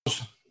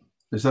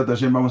Pesaj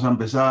Tashem, vamos a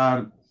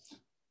empezar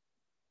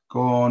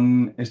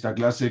con esta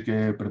clase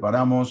que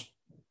preparamos.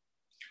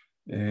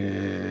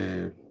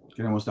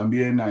 Queremos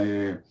también,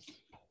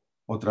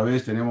 otra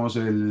vez tenemos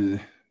el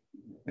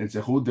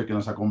sejud de que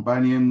nos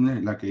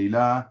acompañen la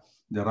Keilah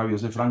de Rabbi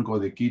Yosef Franco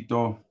de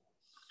Quito,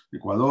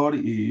 Ecuador,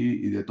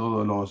 y de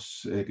todos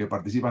los que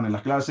participan en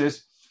las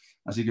clases.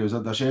 Así que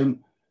Pesaj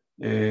Tashem,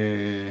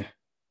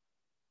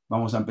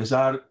 vamos a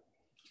empezar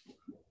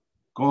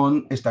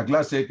con esta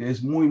clase que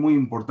es muy, muy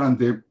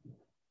importante.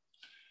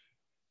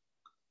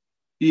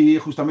 Y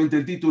justamente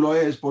el título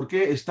es ¿por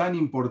qué es tan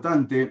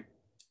importante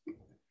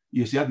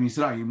Yetziat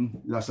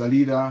Mitzrayim, la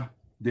salida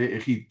de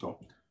Egipto?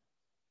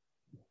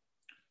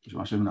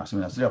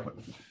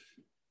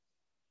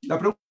 La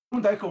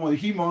pregunta es, como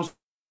dijimos,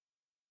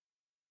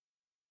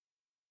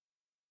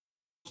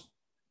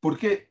 ¿por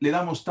qué le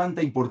damos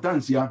tanta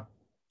importancia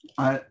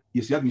a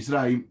Yetziat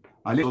Mitzrayim,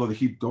 al éxodo de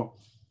Egipto?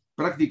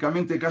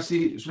 Prácticamente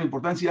casi es una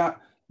importancia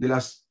de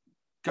las,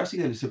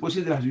 se puede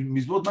decir, de las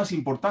misbot más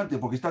importantes,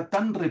 porque está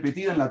tan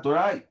repetida en la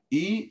Torá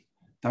y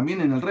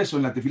también en el rezo,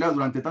 en la tefilá,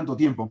 durante tanto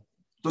tiempo.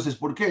 Entonces,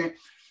 ¿por qué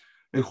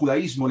el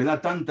judaísmo le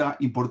da tanta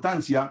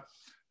importancia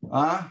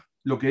a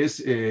lo que es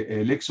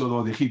el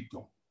éxodo de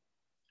Egipto?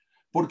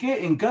 ¿Por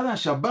qué en cada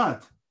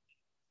Shabbat,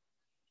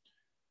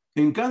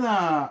 en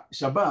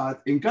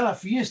cada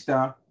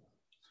fiesta,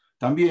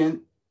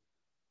 también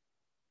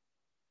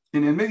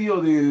en el medio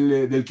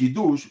del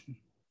Kiddush,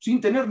 sin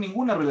tener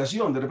ninguna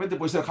relación, de repente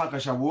puede ser Hag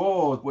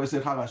HaShavuot, puede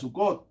ser Hag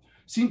HaSukkot,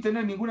 sin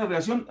tener ninguna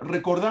relación,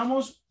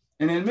 recordamos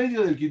en el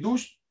medio del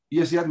Kiddush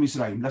Yetziat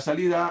Mitzrayim, la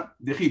salida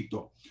de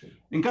Egipto?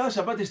 En cada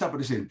Shabbat está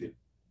presente.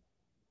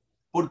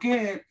 ¿Por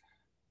qué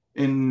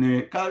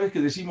cada vez que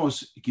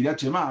decimos Kiryat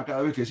Shema,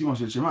 cada vez que decimos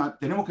el Shema,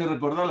 tenemos que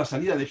recordar la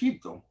salida de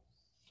Egipto?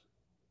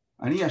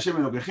 Ani Hashem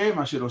Elokehem,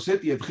 Asher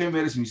Hoseti Etchem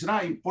Eretz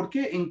Mitzrayim. ¿Por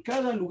qué en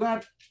cada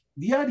lugar,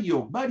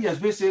 diario,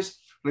 varias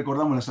veces,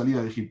 recordamos la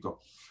salida de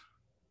Egipto?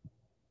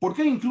 ¿Por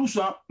qué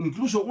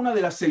incluso una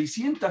de las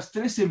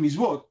 613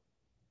 misbot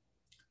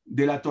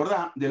de la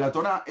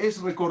Torá es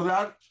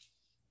recordar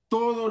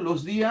todos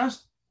los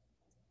días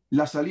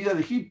la salida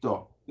de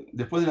Egipto?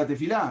 Después de la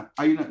tefilá,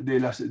 hay una de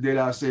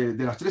las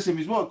 13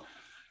 misbot.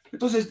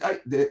 Entonces, hay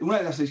una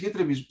de las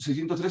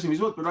 613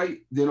 misbot, pero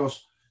hay de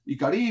los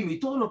Ikarim y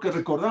todo lo que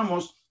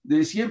recordamos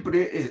de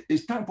siempre.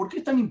 ¿Por qué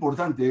es tan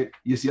importante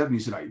Yetziat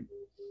Mitzrayim?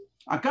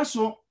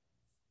 ¿Acaso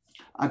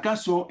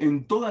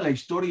en toda la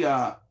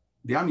historia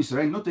de Am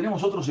Israel no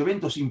tenemos otros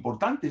eventos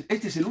importantes?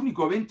 ¿Este es el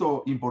único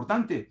evento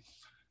importante?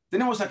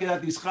 Tenemos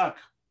Akedat Yitzhak,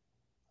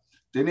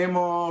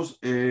 tenemos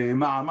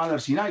Ma'amad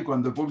Ar Sinai,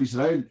 cuando el pueblo de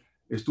Israel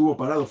estuvo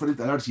parado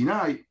frente al Ar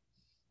Sinai.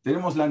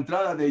 Tenemos la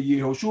entrada de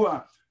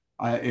Yehoshua,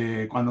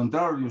 cuando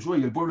entraron Yoshua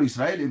y el pueblo de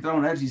Israel,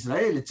 entraron a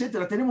Israel,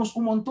 etc. Tenemos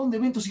un montón de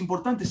eventos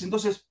importantes.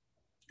 Entonces,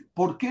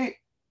 ¿por qué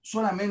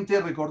solamente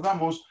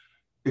recordamos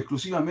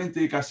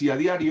exclusivamente, casi a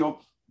diario,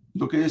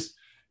 lo que es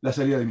la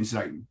salida de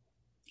Mitzrayim?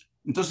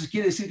 Entonces,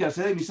 ¿quiere decir que la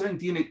salida de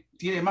Mitzrayim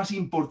tiene más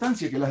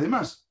importancia que las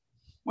demás?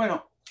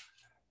 Bueno,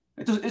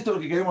 entonces esto es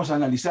lo que queremos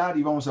analizar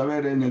y vamos a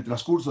ver en el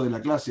transcurso de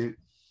la clase.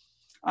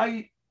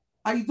 Hay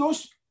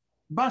dos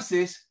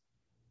bases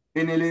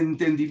en el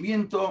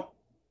entendimiento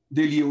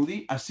del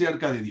Yehudí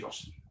acerca de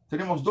Dios.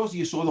 Tenemos dos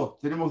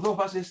yesodot, tenemos dos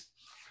bases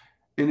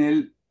en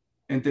el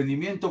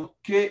entendimiento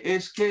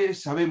que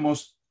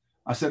sabemos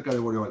acerca de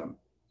Borei Olam.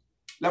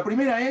 La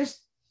primera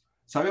es,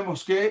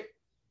 sabemos que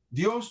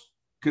Dios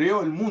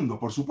creó el mundo,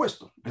 por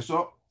supuesto.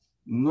 Eso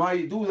no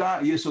hay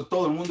duda y eso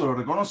todo el mundo lo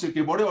reconoce,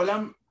 que Borei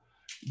Olam,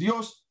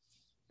 Dios,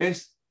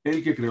 es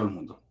el que creó el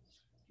mundo.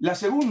 La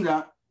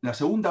segunda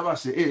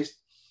base es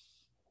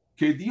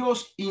que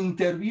Dios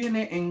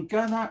interviene en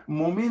cada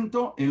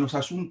momento en los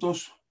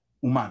asuntos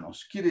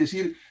humanos. Quiere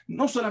decir,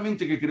 no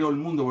solamente que creó el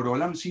mundo Borei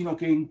Olam, sino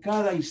que en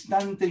cada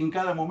instante, en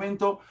cada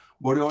momento,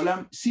 Borei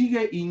Olam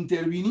sigue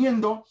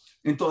interviniendo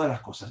en todas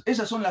las cosas.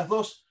 Esas son las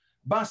dos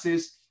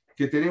bases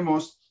que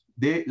tenemos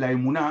de la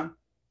emuná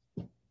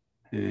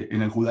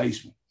en el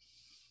judaísmo.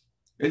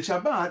 El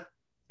Shabbat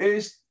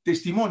es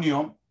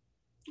testimonio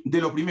de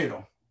lo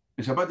primero.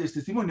 El Shabbat es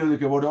testimonio de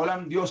que Borei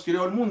Olam, Dios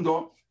creó el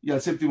mundo y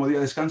al séptimo día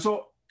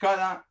descansó.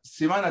 Cada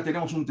semana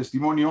tenemos un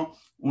testimonio,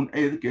 un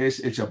Ed, que es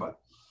el Shabbat.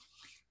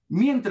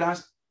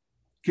 Mientras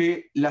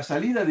que la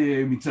salida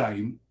de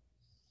Mitzrayim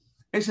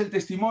es el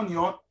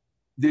testimonio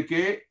de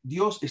que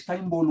Dios está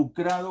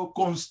involucrado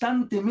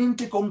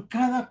constantemente con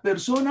cada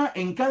persona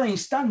en cada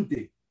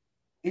instante.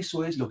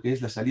 Eso es lo que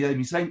es la salida de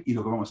Mitzrayim y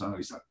lo que vamos a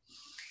analizar.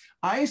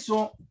 A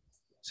eso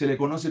se le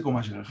conoce como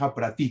Hashgacha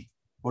Pratit.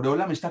 Borei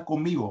Olam está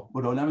conmigo,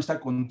 Borei Olam está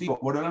contigo,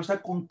 Borei Olam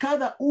está con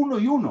cada uno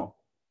y uno.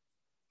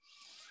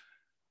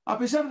 A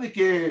pesar de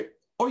que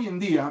hoy en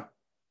día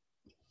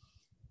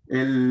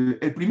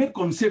el primer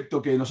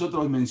concepto que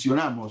nosotros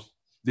mencionamos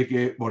de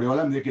que Borei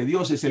Olam, de que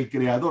Dios es el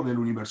creador del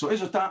universo,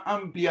 eso está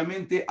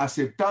ampliamente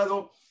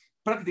aceptado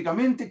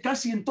prácticamente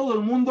casi en todo el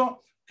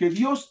mundo, que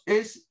Dios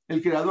es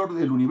el creador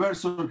del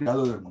universo, el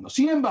creador del mundo.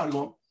 Sin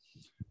embargo,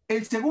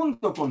 el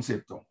segundo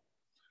concepto,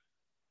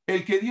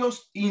 el que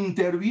Dios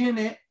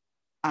interviene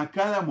a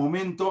cada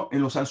momento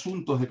en los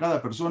asuntos de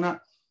cada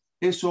persona,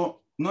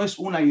 eso no es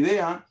una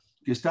idea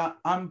que está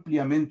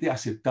ampliamente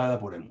aceptada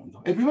por el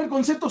mundo. El primer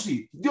concepto,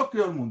 sí, Dios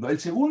creó el mundo. El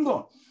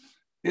segundo,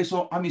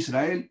 eso Am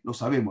Israel lo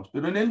sabemos,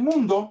 pero en el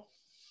mundo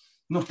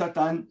no está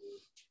tan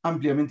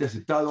ampliamente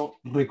aceptado,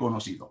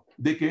 reconocido,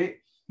 de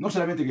que no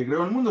solamente que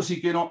creó el mundo,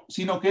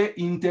 sino que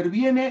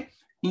interviene,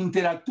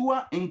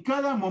 interactúa en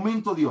cada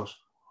momento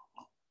Dios.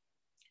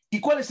 ¿Y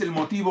cuál es el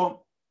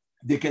motivo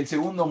de que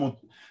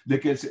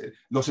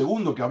lo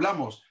segundo que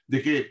hablamos,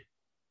 de que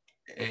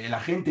la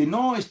gente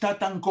no está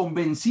tan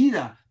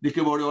convencida de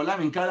que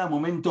Boreolam en cada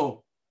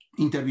momento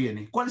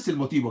interviene? ¿Cuál es el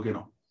motivo que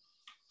no?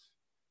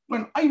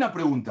 Bueno, hay una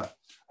pregunta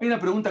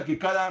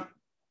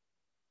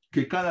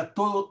que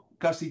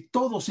casi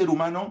todo ser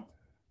humano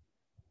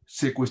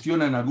se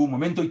cuestiona en algún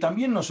momento, y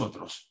también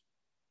nosotros.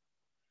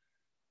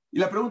 Y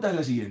la pregunta es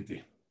la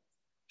siguiente: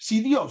 si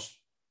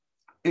Dios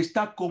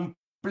está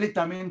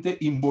completamente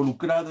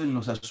involucrado en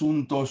los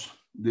asuntos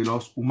de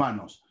los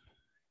humanos,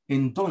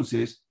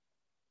 entonces,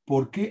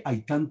 ¿por qué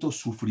hay tanto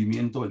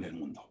sufrimiento en el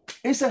mundo?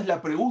 Esa es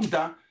la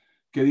pregunta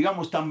que,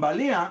 digamos,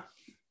 tambalea,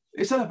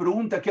 esa es la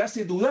pregunta que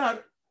hace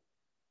dudar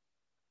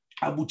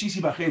a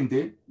muchísima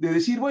gente de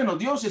decir, bueno,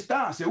 Dios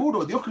está,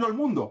 seguro, Dios creó el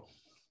mundo,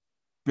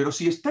 pero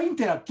si está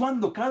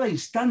interactuando cada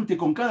instante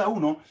con cada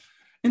uno,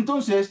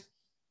 entonces,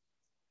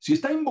 si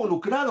está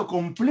involucrado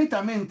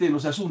completamente en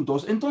los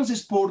asuntos,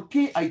 entonces, ¿por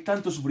qué hay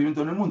tanto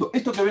sufrimiento en el mundo?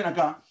 Esto que ven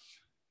acá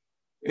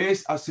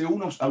es hace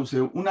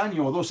un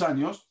año o 2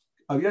 años,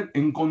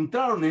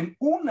 encontraron en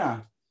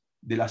una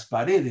de las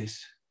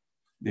paredes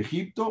de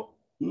Egipto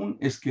un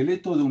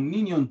esqueleto de un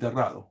niño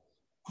enterrado.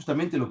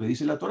 Justamente lo que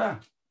dice la Torá,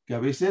 que a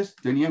veces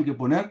tenían que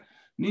poner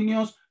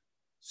niños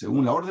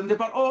según la orden de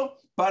Paró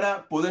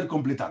para poder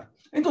completar.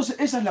 Entonces,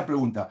 esa es la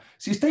pregunta.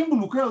 Si está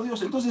involucrado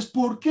Dios, entonces,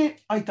 ¿por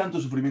qué hay tanto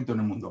sufrimiento en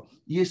el mundo?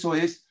 Y eso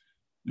es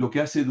lo que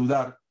hace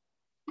dudar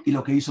y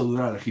lo que hizo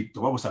dudar a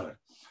Egipto. Vamos a ver.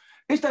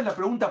 Esta es la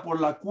pregunta por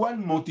la cual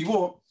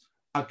motivó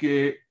a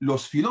que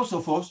los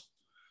filósofos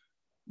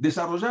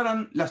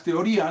desarrollaran las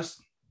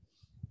teorías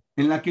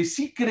en las que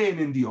sí creen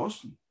en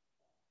Dios,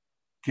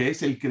 que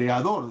es el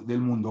creador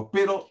del mundo,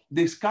 pero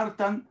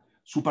descartan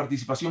su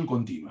participación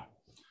continua.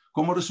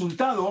 Como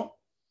resultado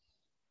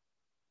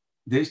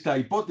de esta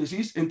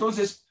hipótesis,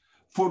 entonces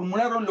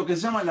formularon lo que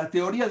se llama la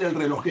teoría del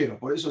relojero.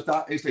 Por eso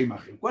está esta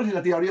imagen. ¿Cuál es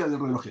la teoría del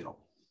relojero?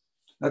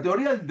 La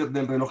teoría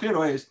del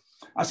relojero es,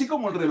 así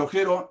como el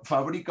relojero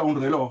fabrica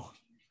un reloj,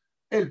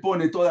 él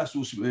pone todos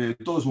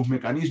sus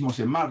mecanismos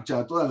en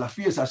marcha, todas las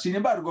piezas. Sin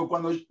embargo,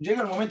 cuando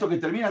llega el momento que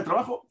termina el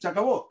trabajo, se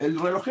acabó. El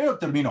relojero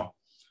terminó.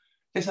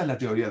 Esa es la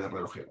teoría del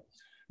relojero.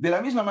 De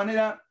la misma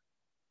manera,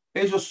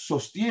 ellos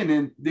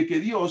sostienen de que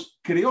Dios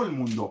creó el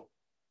mundo.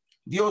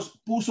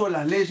 Dios puso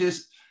las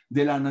leyes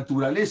de la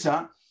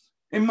naturaleza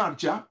en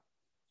marcha.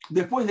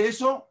 Después de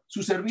eso,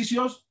 sus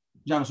servicios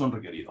ya no son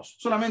requeridos.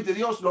 Solamente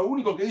Dios, lo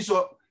único que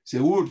hizo,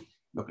 según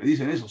lo que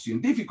dicen esos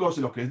científicos,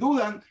 los que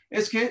dudan,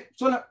 es que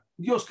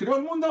Dios creó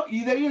el mundo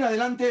y de ahí en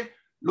adelante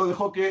lo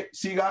dejó que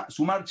siga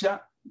su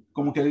marcha,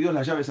 como que le dio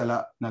las llaves a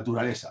la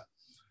naturaleza.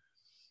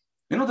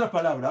 En otras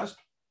palabras,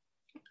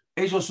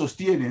 ellos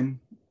sostienen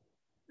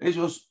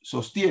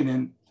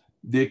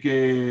de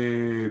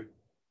que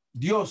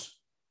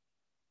Dios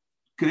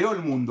creó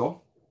el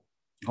mundo,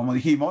 como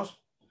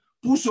dijimos,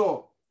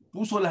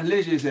 puso las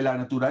leyes de la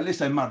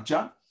naturaleza en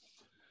marcha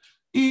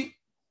y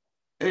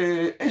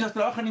ellas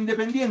trabajan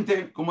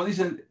independiente, como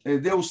dicen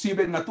Deus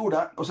sive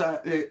natura, o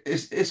sea,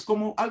 es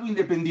como algo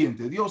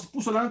independiente. Dios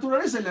puso la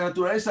naturaleza y la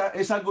naturaleza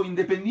es algo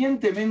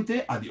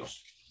independientemente a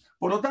Dios.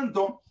 Por lo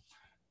tanto,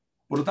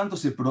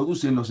 se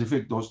producen los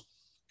efectos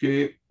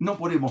que no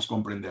podemos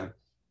comprender.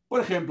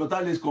 Por ejemplo,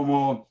 tales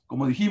como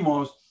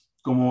dijimos,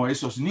 como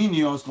esos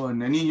niños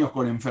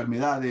con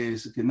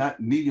enfermedades,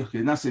 niños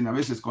que nacen a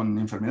veces con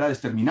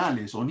enfermedades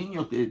terminales, o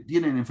niños que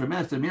tienen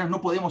enfermedades terminales,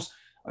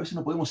 a veces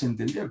no podemos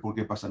entender por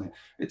qué pasan,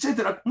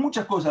 etcétera,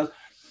 muchas cosas,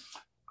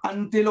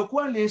 ante los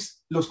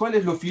cuales los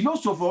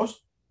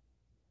filósofos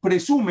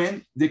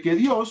presumen de que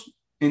Dios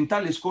en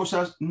tales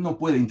cosas no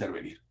puede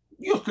intervenir.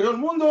 Dios creó el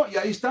mundo y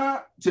ahí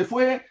está, se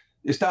fue,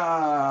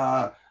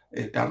 está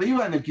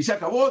arriba, en el que se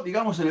acabó,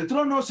 digamos, en el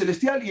trono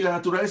celestial, y la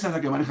naturaleza es la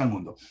que maneja el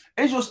mundo.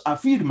 Ellos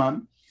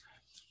afirman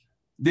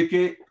de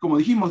que, como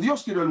dijimos,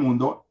 Dios creó el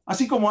mundo,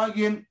 así como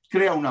alguien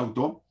crea un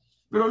auto,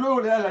 pero luego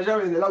le da las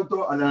llaves del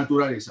auto a la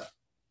naturaleza.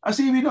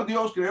 Así vino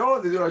Dios,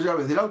 creó, le dio las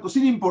llaves del auto,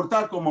 sin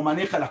importar cómo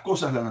maneja las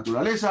cosas la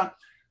naturaleza.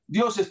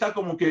 Dios está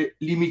como que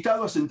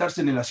limitado a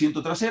sentarse en el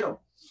asiento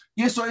trasero.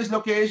 Y eso es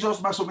lo que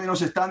ellos más o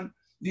menos están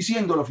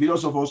diciendo, los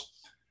filósofos.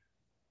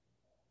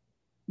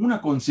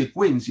 Una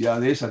consecuencia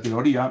de esa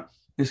teoría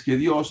es que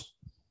Dios,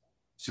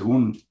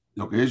 según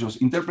lo que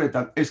ellos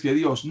interpretan, es que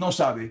Dios no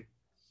sabe,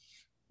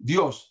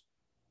 Dios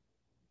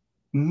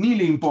ni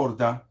le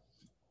importa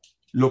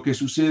lo que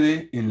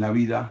sucede en la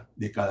vida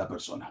de cada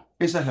persona.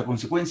 Esa es la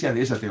consecuencia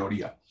de esa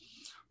teoría.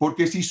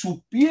 Porque si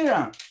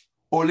supiera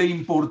o le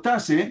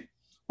importase,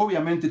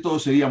 obviamente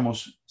todos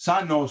seríamos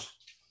sanos,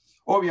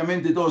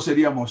 obviamente todos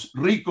seríamos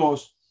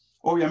ricos,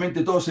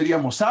 obviamente todos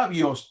seríamos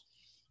sabios,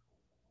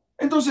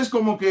 Entonces,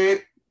 como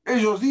que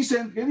ellos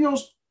dicen que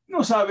Dios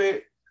no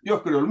sabe,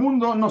 Dios creó el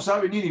mundo, no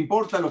sabe ni le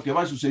importa lo que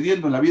va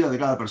sucediendo en la vida de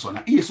cada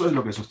persona. Y eso es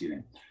lo que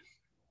sostienen.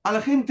 A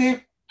la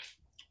gente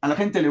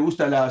le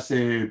gustan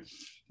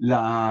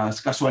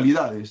las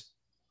casualidades,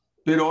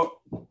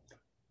 pero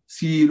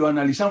si lo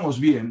analizamos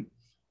bien,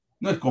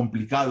 no es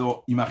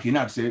complicado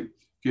imaginarse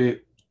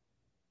que,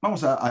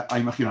 vamos a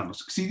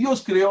imaginarnos, si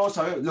Dios creó,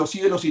 ¿sabe?, los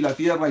cielos y la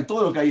tierra y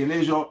todo lo que hay en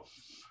ello,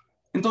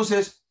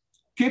 entonces,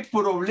 ¿qué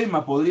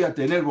problema podría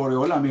tener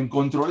Boreolam en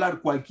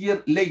controlar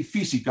cualquier ley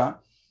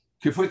física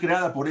que fue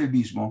creada por él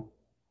mismo,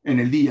 en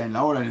el día, en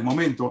la hora, en el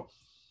momento?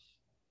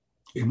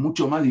 Es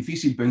mucho más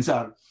difícil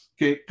pensar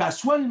que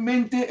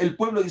casualmente el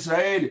pueblo de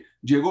Israel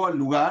llegó al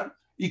lugar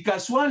y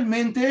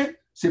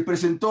casualmente se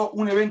presentó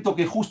un evento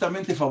que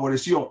justamente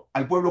favoreció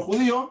al pueblo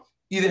judío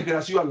y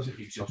desgració a los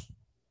egipcios.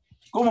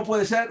 ¿Cómo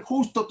puede ser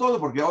justo todo?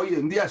 Porque hoy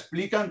en día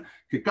explican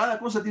que cada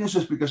cosa tiene su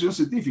explicación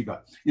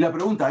científica. Y la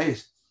pregunta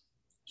es,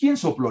 ¿quién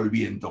sopló el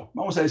viento?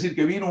 Vamos a decir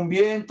que vino un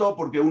viento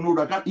porque un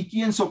huracán. ¿Y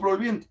quién sopló el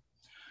viento?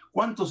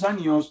 ¿Cuántos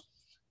años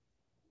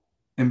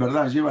en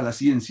verdad lleva la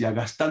ciencia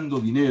gastando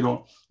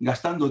dinero,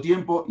 gastando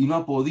tiempo y no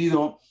ha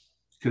podido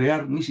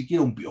crear ni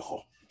siquiera un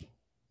piojo?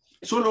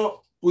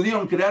 Solo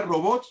pudieron crear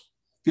robots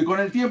que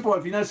con el tiempo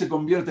al final se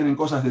convierten en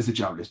cosas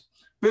desechables.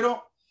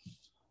 Pero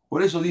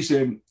por eso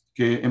dicen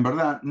que en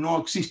verdad no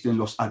existen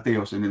los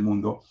ateos en el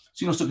mundo,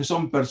 sino que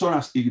son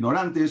personas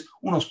ignorantes,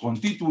 unos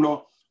con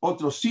título,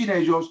 otros sin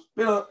ellos,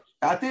 pero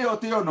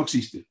ateo no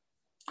existe.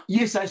 Y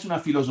esa es una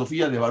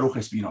filosofía de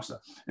Baruch Spinoza,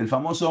 el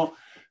famoso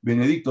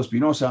Benedicto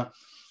Spinoza.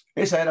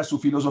 Esa era su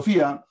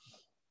filosofía,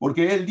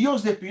 porque el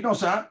Dios de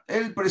Spinoza,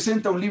 él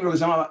presenta un libro que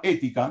se llamaba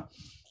Ética,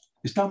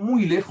 está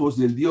muy lejos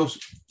del Dios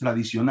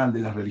tradicional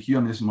de las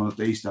religiones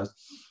monoteístas.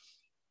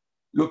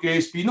 Lo que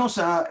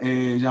Spinoza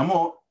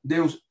llamó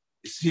Deus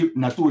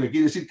nature,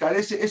 quiere decir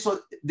carece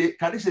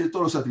de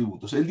todos los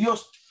atributos. El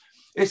Dios,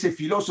 ese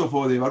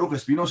filósofo de Baruch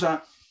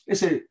Spinoza,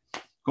 ese,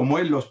 como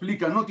él lo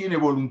explica, no tiene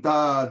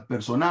voluntad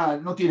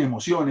personal, no tiene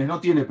emociones,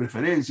 no tiene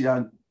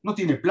preferencias, no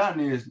tiene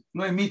planes,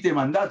 no emite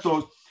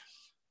mandatos,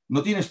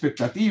 no tiene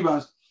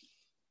expectativas.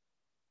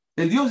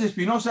 El Dios de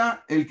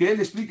Spinoza, el que él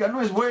explica,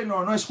 no es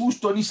bueno, no es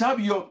justo, ni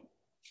sabio.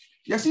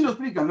 Y así lo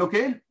explican. Lo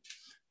que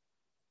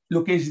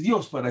es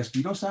Dios para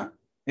Spinoza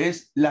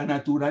es la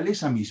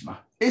naturaleza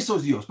misma. Eso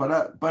es Dios.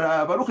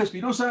 Para Baruch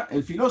Spinoza,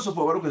 el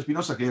filósofo Baruch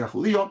Spinoza, que era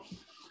judío,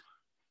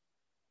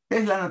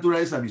 es la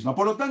naturaleza misma.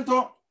 Por lo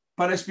tanto,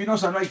 para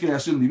Spinoza no hay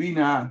creación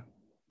divina,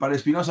 para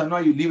Spinoza no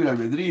hay libre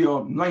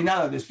albedrío, no hay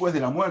nada después de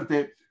la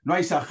muerte, no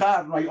hay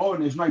sahar, no hay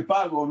ones, no hay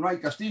pago, no hay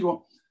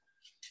castigo,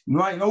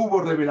 no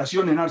hubo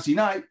revelación en Ar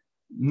Sinai,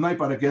 no hay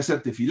para qué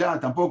hacer tefilá,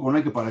 tampoco no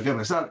hay para qué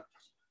rezar.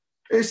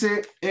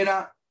 Ese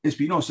era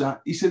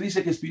Spinoza, y se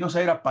dice que Spinoza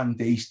era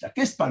panteísta.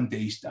 ¿Qué es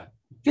panteísta?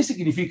 ¿Qué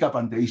significa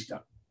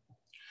panteísta?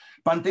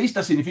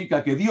 Panteísta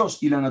significa que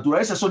Dios y la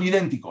naturaleza son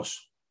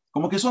idénticos,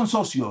 como que son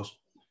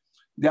socios.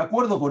 De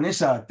acuerdo con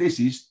esa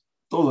tesis,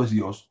 todo es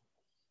Dios,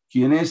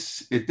 quien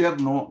es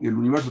eterno y el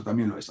universo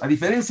también lo es. A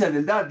diferencia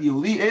del Dat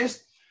Yehudí,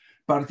 es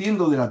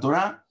partiendo de la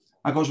Torá.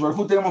 A Kadosh Baruj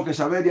Hu tenemos que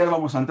saber, y ahora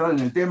vamos a entrar en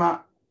el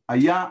tema,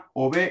 allá,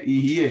 Obe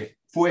y Yie,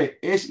 fue,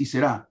 es y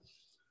será.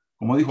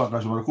 Como dijo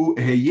Kadosh Baruj Hu,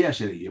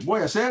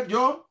 voy a ser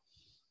yo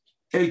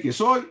el que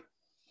soy.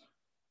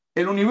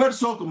 El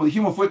universo, como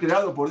dijimos, fue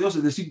creado por Dios,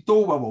 es decir,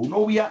 Tohu Vabou,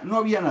 no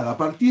había nada. A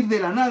partir de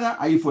la nada,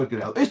 ahí fue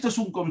creado. Esto es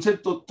un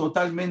concepto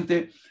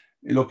totalmente,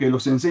 lo que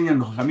los enseñan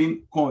los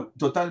Jamín,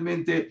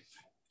 totalmente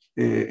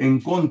en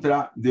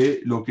contra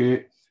de lo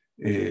que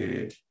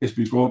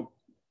explicó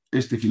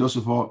este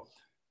filósofo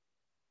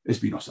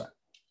Spinoza.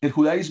 El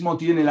judaísmo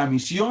tiene la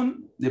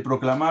misión de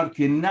proclamar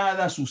que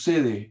nada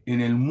sucede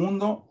en el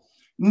mundo,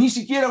 ni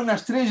siquiera una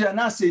estrella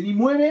nace ni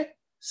muere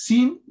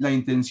sin la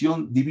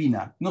intención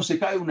divina. No se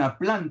cae una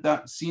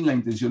planta sin la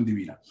intención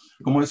divina.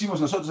 Como decimos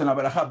nosotros en la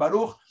Barajá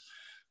Baruch,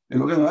 en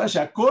lo que nos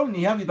da Akol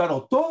ni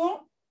Abidaro,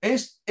 todo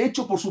es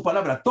hecho por su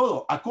palabra,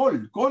 todo,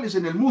 Akol, Kol es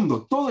en el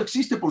mundo, todo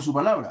existe por su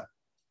palabra.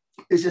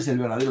 Ese es el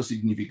verdadero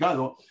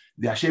significado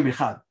de Hashem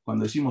Echad,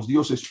 cuando decimos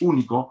Dios es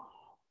único,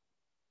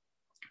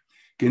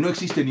 que no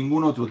existe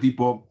ningún otro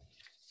tipo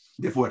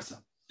de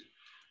fuerza.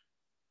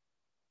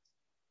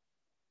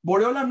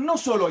 Boreolam no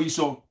solo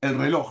hizo el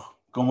reloj,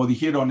 como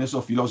dijeron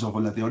esos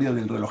filósofos, la teoría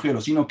del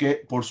relojero, sino que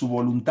por su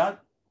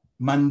voluntad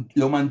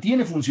lo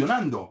mantiene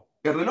funcionando.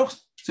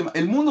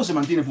 El mundo se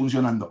mantiene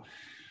funcionando.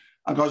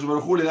 A Kadosh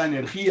Baruj Hu le da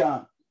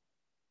energía,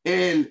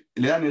 él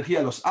le da energía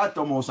a los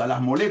átomos, a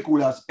las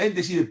moléculas, él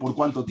decide por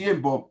cuánto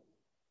tiempo.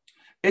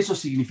 Eso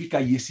significa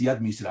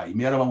Yesiat Misraim.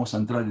 Y ahora vamos a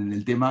entrar en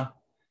el tema,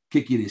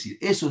 ¿qué quiere decir?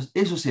 Eso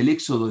es el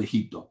éxodo de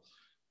Egipto.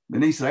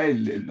 En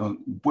Israel,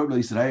 el pueblo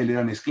de Israel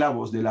eran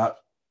esclavos de la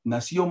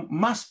nación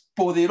más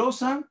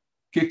poderosa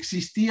que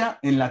existía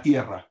en la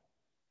tierra.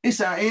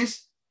 Eso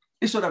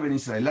era Ben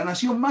Israel, la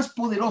nación más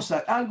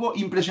poderosa, algo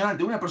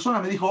impresionante. Una persona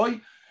me dijo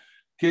hoy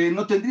que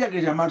no tendría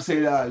que llamarse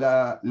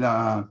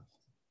la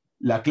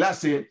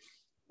clase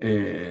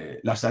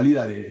la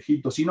salida de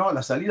Egipto, sino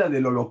la salida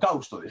del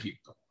holocausto de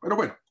Egipto. Pero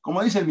bueno,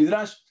 como dice el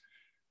Midrash,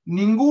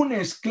 Ningún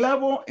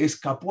esclavo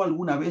escapó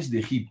alguna vez de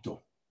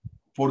Egipto,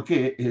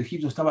 porque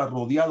Egipto estaba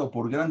rodeado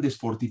por grandes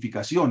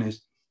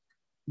fortificaciones,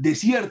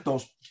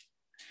 desiertos.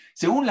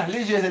 Según las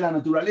leyes de la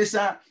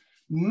naturaleza,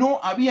 no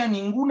había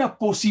ninguna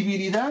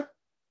posibilidad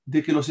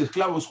de que los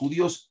esclavos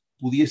judíos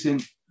pudiesen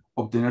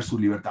obtener su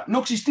libertad. No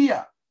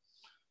existía.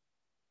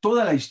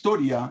 Toda la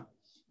historia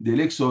del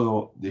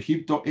éxodo de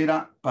Egipto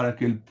era para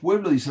que el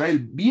pueblo de Israel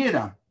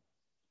viera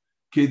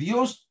que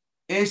Dios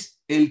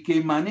es el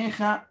que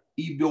maneja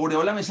y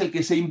Boreolam es el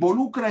que se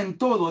involucra en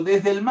todo,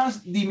 desde el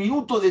más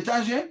diminuto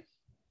detalle,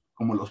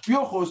 como los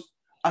piojos,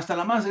 hasta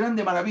la más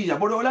grande maravilla.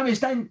 Boreolam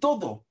está en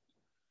todo.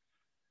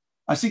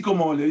 Así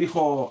como le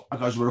dijo a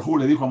Akadosh Baruj Hu,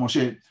 le dijo a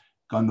Moshe,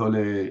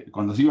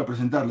 cuando se iba a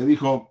presentar, le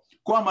dijo,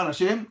 Koamar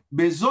Hashem,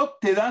 Bezot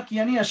te da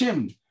kiani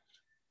Hashem.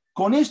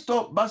 Con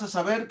esto vas a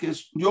saber que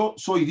yo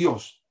soy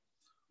Dios.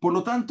 Por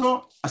lo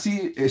tanto,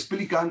 así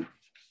explican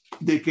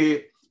de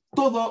que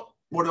todo,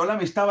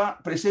 Boreolam estaba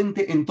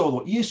presente en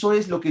todo. Y eso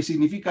es lo que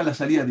significa la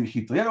salida de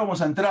Egipto. Y ahora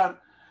vamos a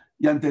entrar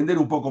y a entender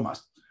un poco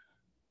más.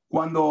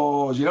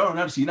 Cuando llegaron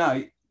a Ar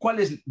Sinai, ¿cuál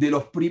es de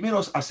los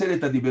primeros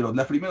Aseret HaDiberot,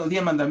 los primeros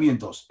 10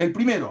 mandamientos? El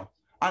primero,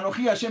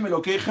 Anoji Hashem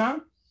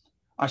Elokeja,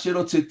 Asher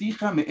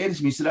Otzetija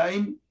Me'eretz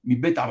Misraim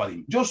Mibet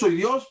Abadim. Yo soy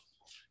Dios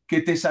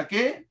que te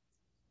saqué.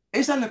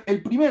 Ese es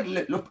el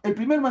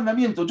primer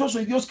mandamiento. Yo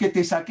soy Dios que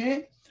te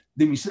saqué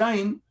de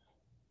Misraim,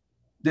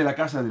 de la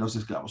casa de los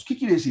esclavos. ¿Qué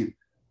quiere decir?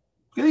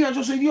 Que digan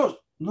yo soy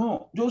Dios.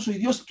 No, yo soy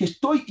Dios que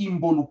estoy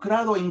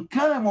involucrado en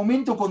cada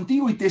momento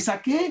contigo y te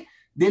saqué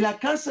de la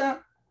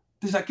casa,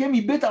 te saqué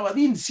mi Bet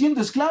Abadim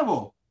siendo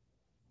esclavo.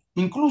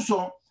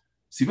 Incluso,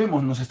 si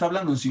vemos, nos está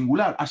hablando en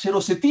singular. Asher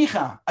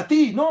Osetija, a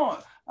ti, no.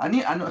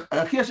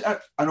 Anoji,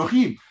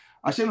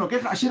 Asher lo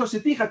queja, Asher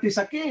Osetija, te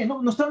saqué.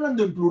 No está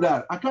hablando en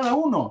plural, a cada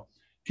uno.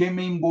 Que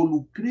me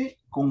involucré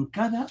con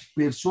cada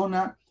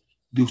persona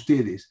de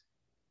ustedes.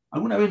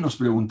 Alguna vez nos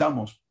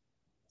preguntamos,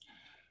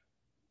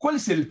 ¿cuál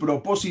es el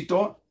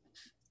propósito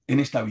en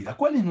esta vida?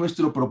 ¿Cuál es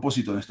nuestro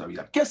propósito en esta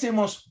vida? ¿Qué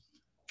hacemos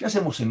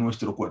en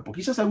nuestro cuerpo?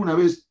 Quizás alguna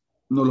vez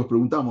nos lo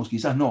preguntamos,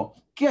 quizás no.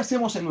 ¿Qué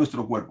hacemos en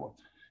nuestro cuerpo?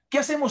 ¿Qué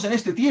hacemos en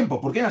este tiempo?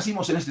 ¿Por qué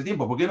nacimos en este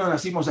tiempo? ¿Por qué no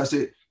nacimos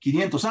hace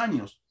 500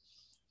 años?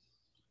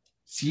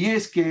 Si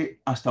es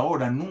que hasta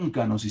ahora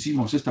nunca nos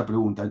hicimos esta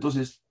pregunta,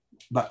 entonces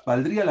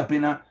valdría la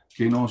pena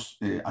que nos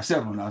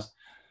hacérnoslas,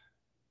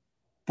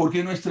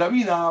 porque nuestra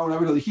vida, una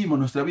vez lo dijimos,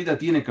 nuestra vida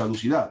tiene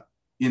caducidad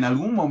y en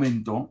algún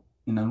momento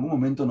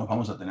nos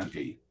vamos a tener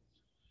que ir.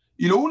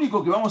 Y lo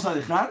único que vamos a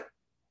dejar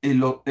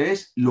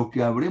es lo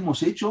que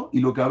habremos hecho y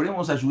lo que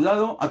habremos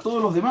ayudado a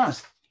todos los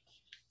demás.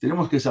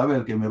 Tenemos que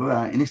saber que en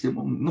verdad en este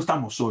mundo no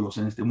estamos solos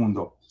en este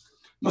mundo.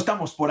 No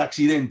estamos por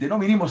accidente, no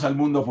vinimos al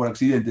mundo por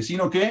accidente,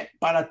 sino que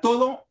para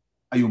todo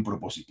hay un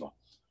propósito.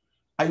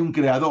 Hay un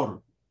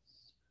creador.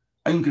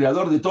 Hay un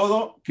creador de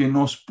todo que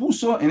nos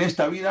puso en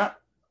esta vida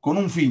con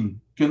un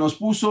fin, que nos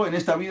puso en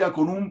esta vida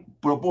con un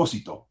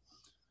propósito.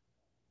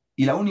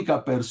 Y la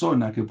única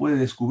persona que puede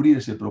descubrir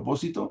ese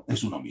propósito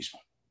es uno mismo.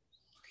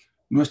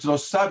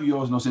 Nuestros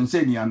sabios nos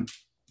enseñan,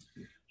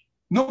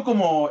 no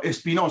como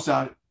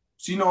Spinoza,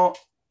 sino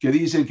que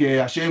dicen que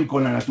Hashem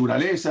con la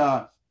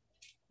naturaleza.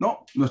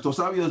 No, nuestros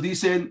sabios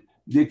dicen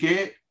de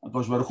que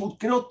Akadosh Baruj Hu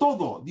creó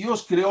todo.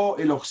 Dios creó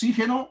el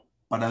oxígeno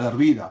para dar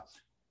vida.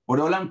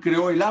 Boreolam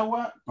creó el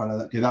agua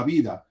que da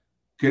vida.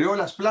 Creó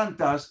las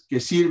plantas que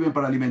sirven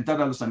para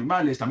alimentar a los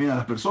animales, también a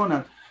las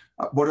personas.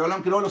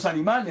 Boreolam creó los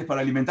animales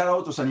para alimentar a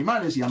otros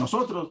animales y a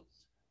nosotros.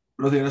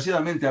 Pero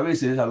desgraciadamente a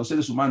veces a los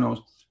seres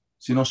humanos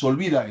se nos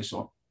olvida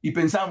eso. Y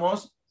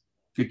pensamos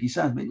que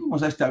quizás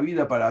venimos a esta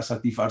vida para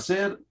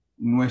satisfacer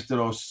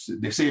nuestros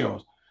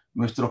deseos,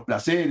 nuestros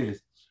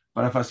placeres,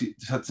 para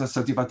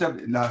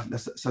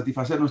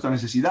satisfacer nuestras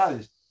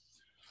necesidades.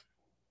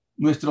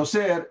 Nuestro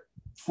ser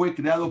fue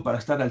creado para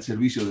estar al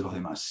servicio de los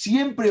demás.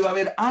 Siempre va a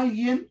haber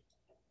alguien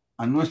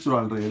a nuestro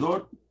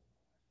alrededor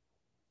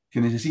que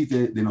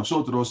necesite de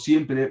nosotros,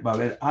 siempre va a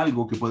haber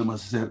algo que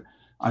podemos hacer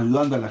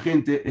ayudando a la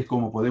gente, es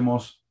como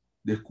podemos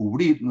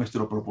descubrir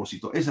nuestro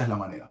propósito. Esa es la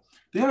manera.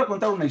 Te voy a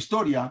contar una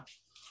historia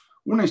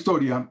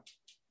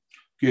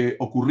que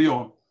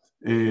ocurrió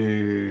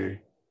en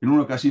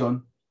una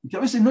ocasión, que a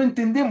veces no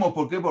entendemos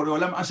por qué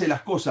Boreolam hace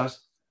las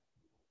cosas,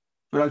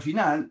 pero al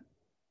final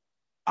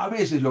a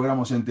veces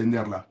logramos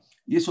entenderla.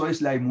 Y eso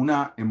es la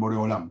emuná en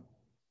Boreolam.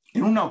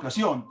 En una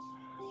ocasión,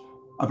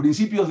 a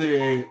principios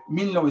de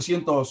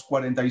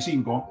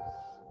 1945,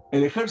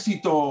 el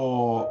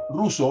ejército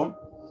ruso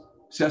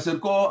se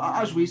acercó a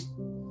Auschwitz.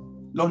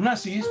 Los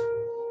nazis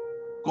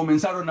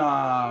comenzaron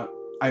a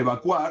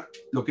evacuar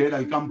lo que era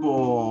el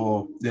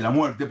campo de la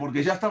muerte,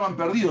 porque ya estaban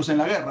perdidos en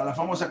la guerra. La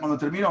famosa, cuando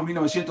terminó en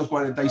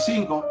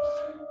 1945,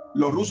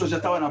 los rusos ya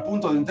estaban a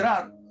punto de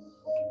entrar.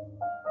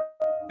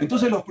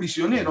 Entonces los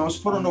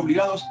prisioneros fueron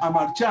obligados a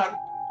marchar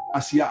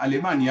hacia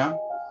Alemania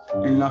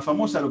en la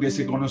famosa, lo que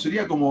se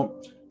conocería como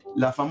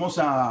la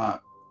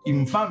famosa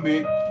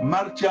infame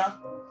marcha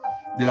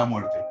de la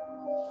muerte.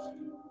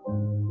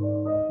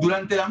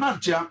 Durante la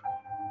marcha,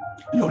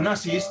 los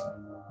nazis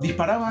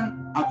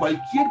disparaban a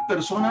cualquier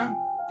persona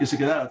que se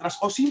quedara atrás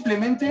o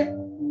simplemente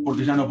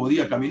porque ya no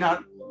podía caminar,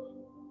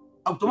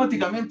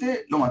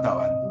 automáticamente lo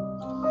mataban.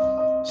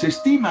 Se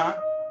estima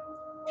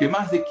que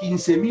más de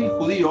 15.000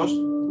 judíos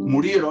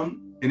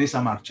murieron en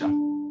esa marcha.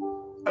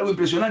 Algo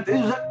impresionante,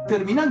 ellos ya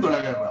terminando la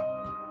guerra.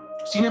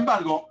 Sin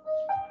embargo,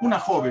 una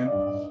joven,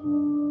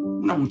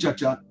 una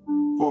muchacha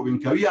joven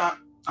que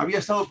había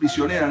estado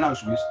prisionera en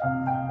Auschwitz,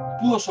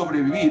 pudo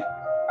sobrevivir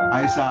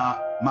a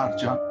esa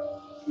marcha,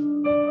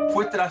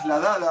 fue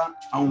trasladada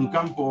a un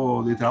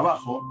campo de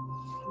trabajo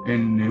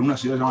en una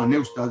ciudad llamada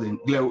Neustadt, en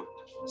Gleu,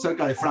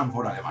 cerca de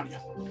Frankfurt,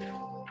 Alemania.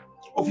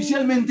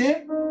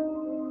 Oficialmente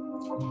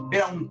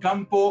era un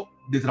campo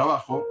de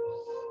trabajo,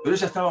 pero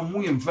ella estaba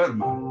muy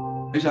enferma.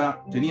 Ella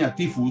tenía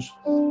tifus,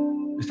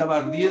 estaba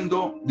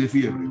ardiendo de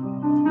fiebre.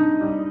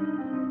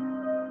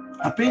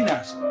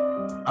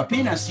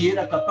 Apenas si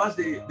era capaz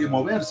de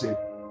moverse,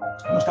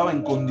 no estaba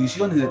en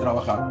condiciones de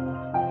trabajar.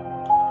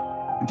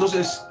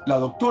 Entonces la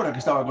doctora que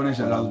estaba con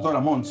ella, la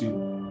doctora Monsi,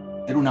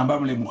 era una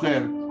amable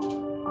mujer,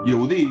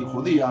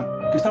 judía,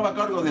 que estaba a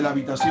cargo de la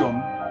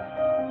habitación.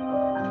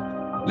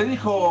 Le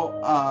dijo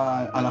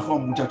a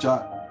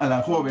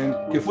la joven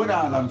que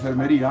fuera a la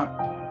enfermería,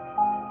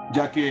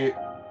 ya que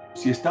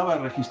si estaba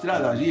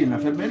registrada allí en la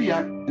enfermería,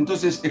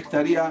 entonces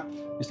estaría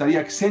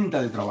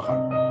exenta de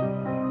trabajar.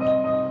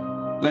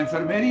 La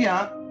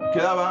enfermería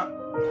quedaba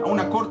a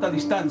una corta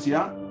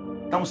distancia,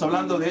 estamos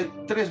hablando de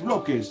 3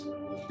 bloques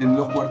en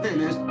los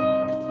cuarteles,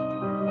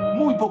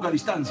 muy poca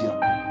distancia,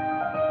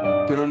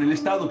 pero en el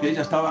estado que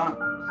ella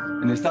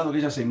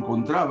se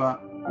encontraba,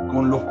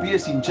 con los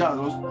pies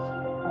hinchados,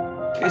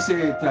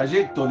 ese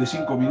trayecto de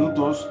 5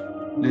 minutos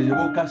le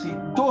llevó casi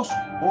 2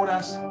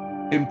 horas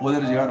en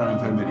poder llegar a la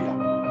enfermería.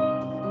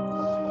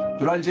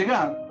 Pero al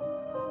llegar,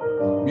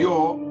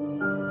 vio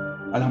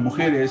a las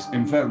mujeres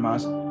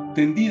enfermas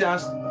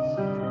tendidas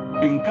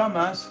en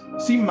camas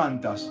sin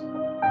mantas,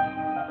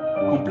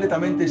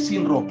 completamente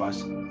sin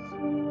ropas,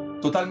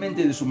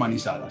 totalmente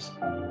deshumanizadas.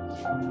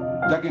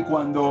 Ya que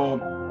cuando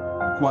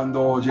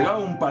llegaba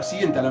un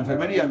paciente a la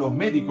enfermería, los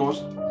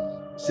médicos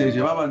se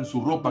llevaban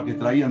su ropa que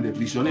traían de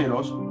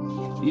prisioneros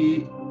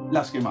y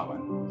las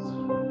quemaban.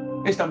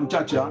 Esta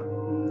muchacha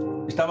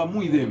estaba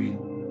muy débil,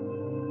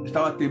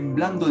 estaba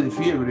temblando de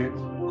fiebre,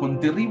 con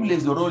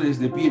terribles dolores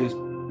de pies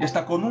y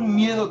hasta con un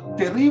miedo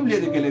terrible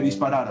de que le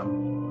dispararan.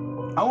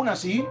 Aún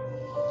así,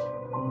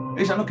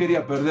 ella no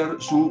quería perder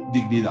su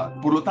dignidad.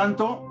 Por lo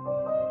tanto,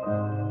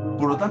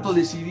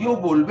 decidió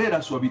volver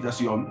a su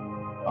habitación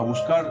a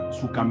buscar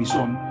su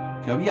camisón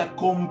que había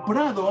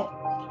comprado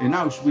en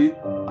Auschwitz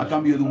a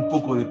cambio de un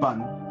poco de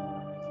pan,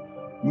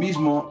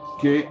 mismo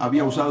que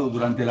había usado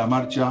durante la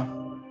marcha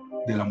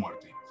de la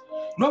muerte.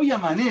 No había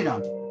manera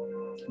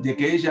de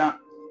que ella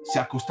se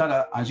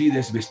acostara allí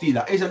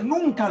desvestida. Ella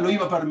nunca lo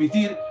iba a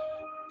permitir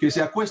que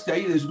se acueste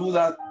ahí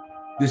desnuda,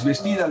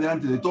 desvestida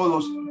delante de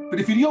todos.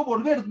 Prefirió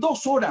volver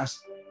 2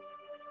 horas,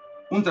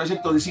 un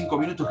trayecto de 5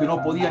 minutos que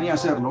no podía ni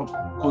hacerlo,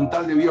 con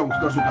tal de ir a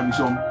buscar su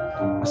camisón.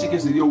 Así que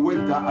se dio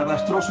vuelta,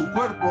 arrastró su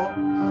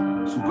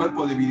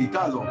cuerpo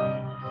debilitado,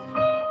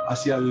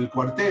 hacia el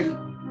cuartel,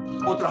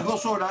 otras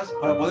 2 horas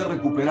para poder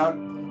recuperar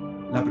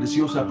la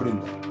preciosa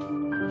prenda.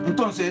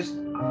 Entonces,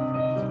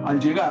 al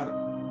llegar,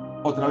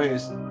 otra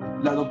vez,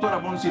 la doctora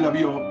Monsi la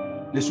vio,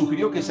 le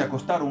sugirió que se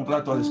acostara un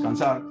rato a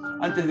descansar,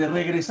 antes de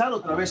regresar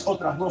otra vez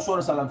otras 2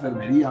 horas a la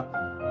enfermería,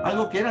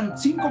 algo que eran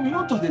 5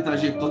 minutos de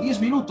trayecto,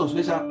 10 minutos.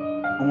 Ella,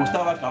 como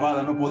estaba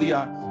acabada, no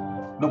podía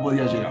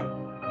llegar.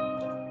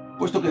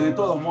 Puesto que de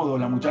todos modos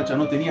la muchacha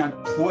no tenía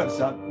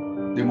fuerza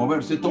de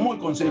moverse, tomó el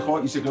consejo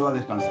y se quedó a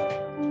descansar.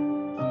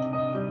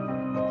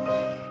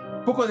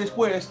 Poco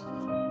después,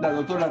 la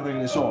doctora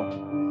regresó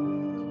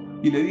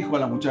y le dijo a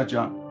la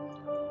muchacha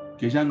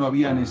que ya no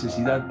había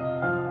necesidad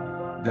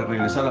de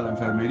regresar a la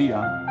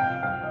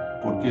enfermería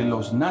porque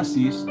los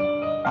nazis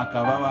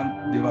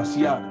acababan de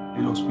vaciar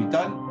el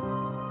hospital,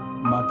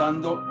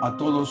 matando a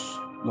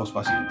todos los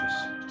pacientes.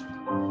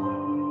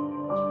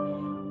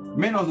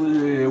 Menos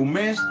de un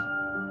mes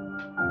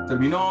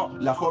terminó,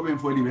 la joven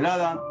fue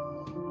liberada.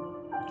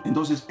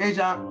 Entonces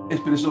ella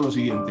expresó lo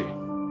siguiente: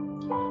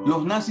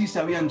 los nazis se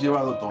habían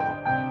llevado todo,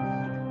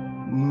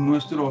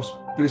 nuestros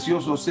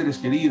preciosos seres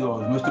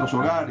queridos, nuestros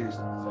hogares,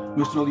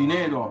 nuestro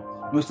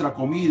dinero, nuestra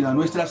comida,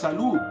 nuestra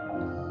salud,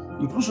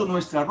 incluso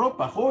nuestra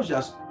ropa,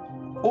 joyas,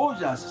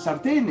 ollas,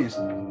 sartenes.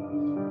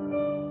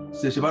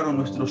 Se llevaron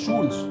nuestros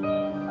shuls,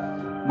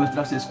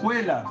 nuestras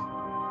escuelas,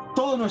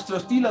 todo nuestro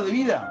estilo de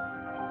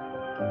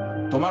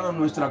vida. Tomaron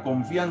nuestra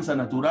confianza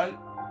natural,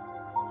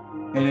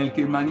 en el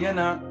que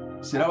mañana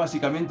será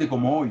básicamente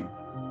como hoy.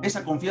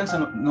 Esa confianza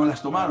no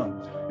las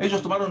tomaron.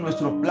 Ellos tomaron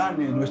nuestros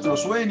planes,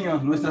 nuestros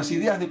sueños, nuestras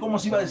ideas de cómo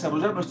se iba a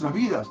desarrollar nuestras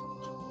vidas.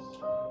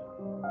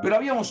 Pero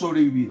habíamos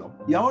sobrevivido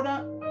y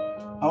ahora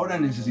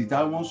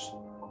necesitamos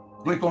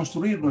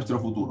reconstruir nuestro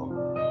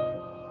futuro.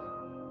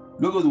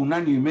 Luego de 1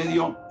 año y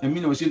medio, en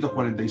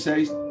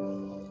 1946,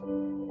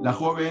 la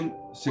joven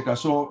se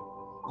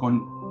casó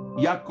con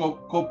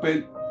Jakob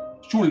Koppel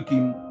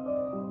Schulkin,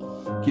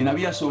 quien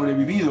había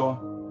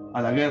sobrevivido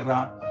a la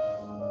guerra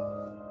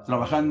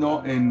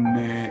trabajando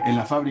en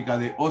la fábrica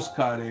de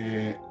Oskar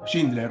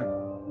Schindler,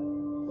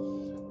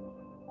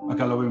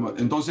 Acá lo vemos.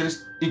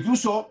 Entonces,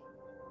 incluso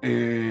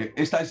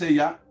esta es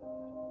ella,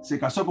 se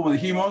casó, como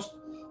dijimos,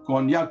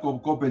 con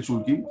Jacob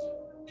Koppel-Schulkin,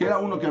 que era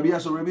uno que había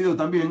sobrevivido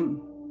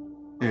también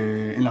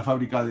en la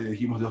fábrica de,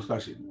 dijimos, de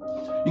Auschwitz.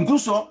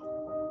 Incluso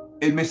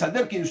el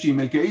Mesader Kiddushim,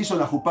 el que hizo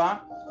la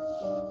jupá,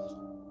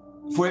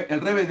 fue el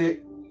rebbe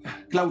de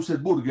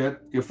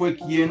Klausenburger, que fue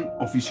quien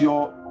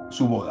ofició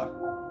su boda.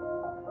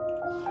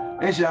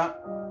 Ella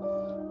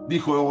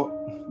dijo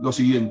lo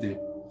siguiente: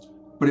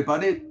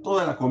 preparé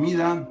toda la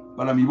comida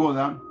para mi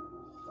boda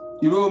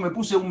y luego me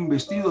puse un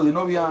vestido de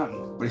novia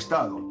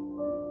prestado.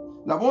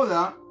 La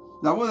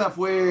boda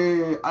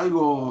fue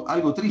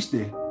algo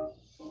triste,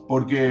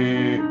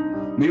 porque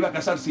me iba a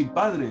casar sin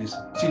padres,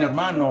 sin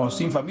hermanos,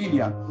 sin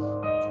familia.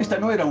 Esta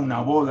no era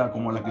una boda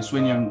como la que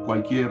sueñan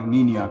cualquier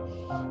niña.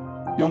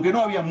 Y aunque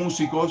no había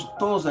músicos,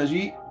 todos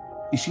allí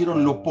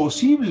hicieron lo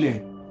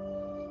posible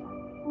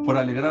por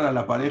alegrar a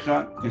la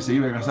pareja que se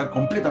iba a casar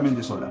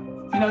completamente sola.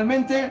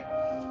 Finalmente,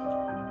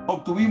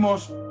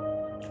 obtuvimos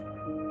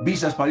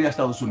visas para ir a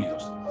Estados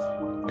Unidos.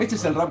 Este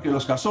es el rab que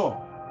los casó.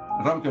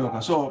 El rab que lo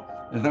casó,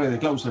 el rab de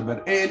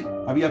Klausenberg. Él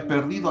había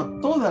perdido a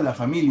toda la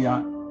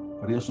familia,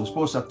 perdió a su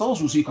esposa, todos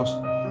sus hijos.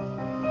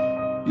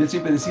 Y él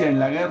siempre decía: en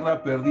la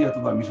guerra perdí a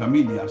toda mi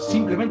familia.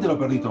 Simplemente lo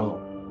perdí todo.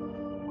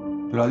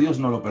 Pero a Dios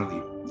no lo perdí.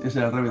 Ese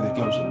era el rab de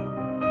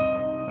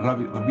Klausenberg.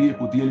 Rabbi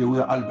Yekutiel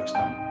Yehuda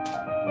Alberstam.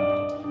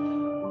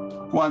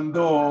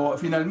 Cuando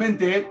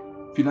finalmente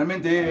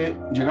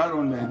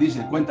llegaron,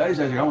 dice, cuenta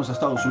ella, llegamos a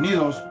Estados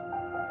Unidos,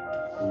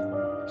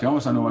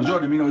 llegamos a Nueva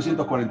York en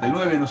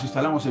 1949, nos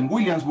instalamos en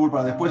Williamsburg,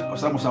 para después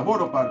pasamos a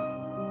Borough Park.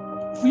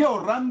 Fui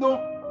ahorrando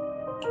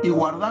y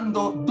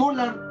guardando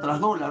dólar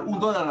tras dólar,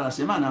 $1 a la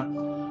semana,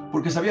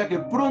 porque sabía que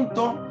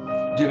pronto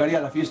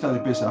llegaría la fiesta de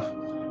Pesaj.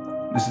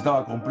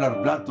 Necesitaba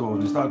comprar platos,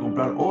 necesitaba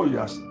comprar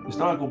ollas,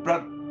 necesitaba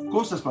comprar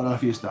cosas para la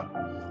fiesta.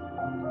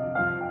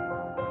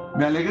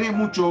 Me alegré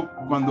mucho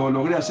cuando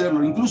logré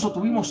hacerlo. Incluso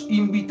tuvimos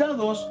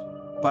invitados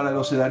para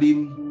los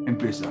Sedarim en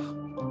Pesaj.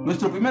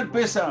 Nuestro primer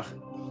Pesaj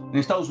en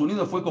Estados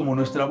Unidos fue como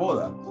nuestra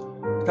boda.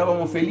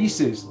 Estábamos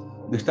felices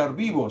de estar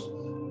vivos,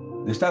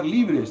 de estar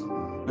libres,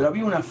 pero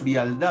había una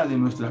frialdad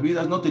en nuestras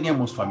vidas, no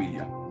teníamos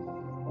familia.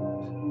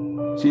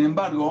 Sin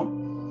embargo,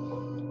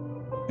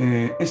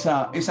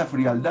 esa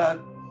frialdad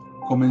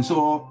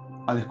comenzó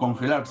a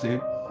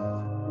descongelarse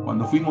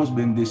cuando fuimos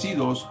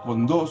bendecidos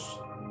con 2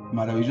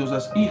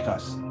 maravillosas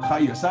hijas,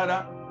 Jaya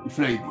Sara y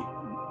Freidy.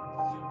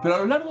 Pero a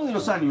lo largo de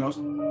los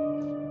años,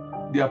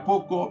 de a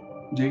poco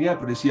llegué a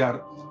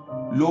apreciar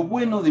lo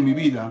bueno de mi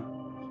vida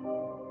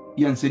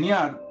y a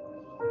enseñar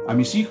a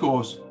mis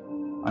hijos,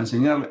 a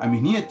enseñar a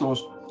mis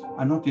nietos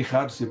a no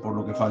quejarse por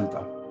lo que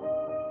falta,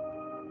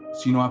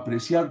 sino a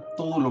apreciar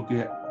todo lo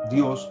que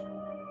Dios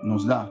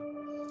nos da,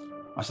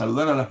 a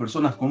saludar a las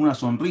personas con una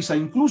sonrisa,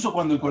 incluso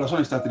cuando el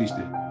corazón está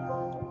triste.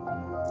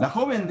 La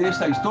joven de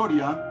esta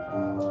historia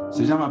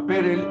se llama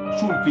Perel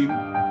Schulkin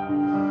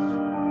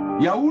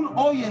y aún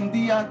hoy en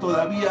día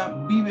todavía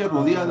vive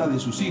rodeada de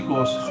sus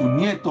hijos, sus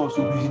nietos,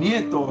 sus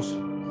bisnietos.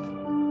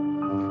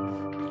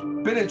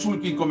 Perel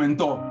Schulkin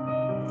comentó: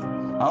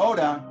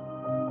 ahora,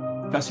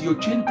 casi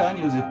 80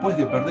 años después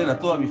de perder a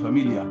toda mi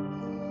familia,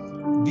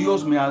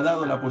 Dios me ha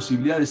dado la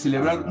posibilidad de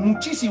celebrar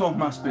muchísimos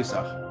más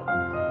Pesaj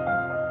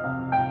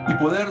y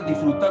poder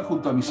disfrutar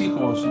junto a mis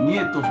hijos,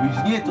 nietos,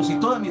 bisnietos y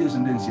toda mi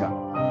descendencia.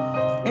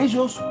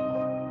 Ellos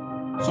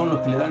son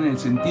los que le dan el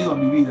sentido a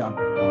mi vida,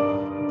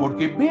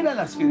 porque ver a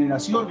las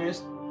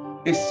generaciones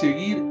es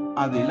seguir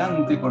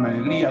adelante con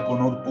alegría,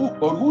 con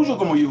orgullo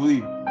como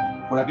Yehudí,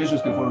 por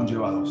aquellos que fueron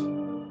llevados.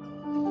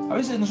 A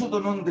veces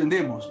nosotros no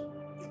entendemos,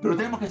 pero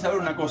tenemos que saber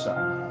una cosa: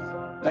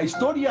 la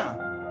historia,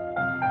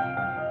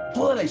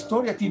 toda la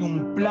historia tiene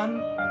un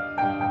plan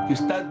que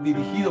está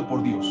dirigido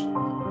por Dios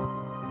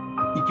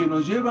y que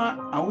nos lleva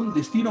a un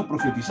destino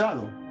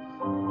profetizado.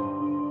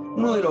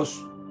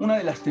 Una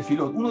de las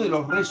tefilot, uno de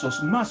los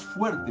rezos más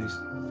fuertes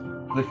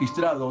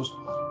registrados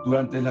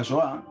durante la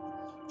Shoah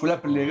fue la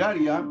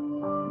plegaria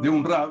de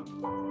un rab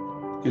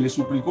que le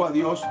suplicó a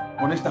Dios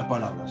con estas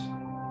palabras: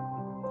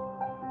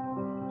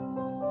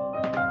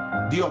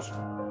 Dios,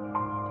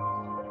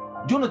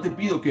 yo no te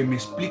pido que me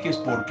expliques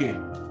por qué.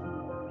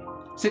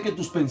 Sé que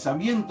tus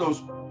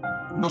pensamientos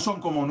no son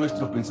como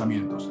nuestros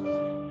pensamientos.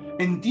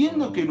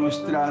 Entiendo que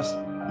nuestras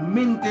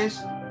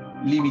mentes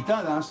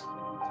limitadas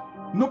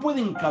no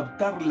pueden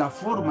captar la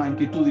forma en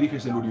que tú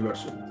diriges el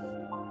universo.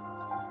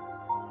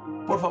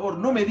 Por favor,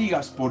 no me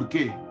digas por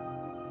qué.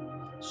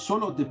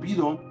 Solo te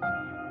pido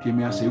que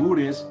me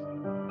asegures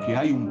que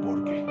hay un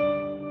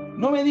porqué.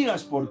 No me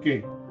digas por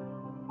qué.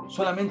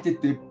 Solamente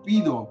te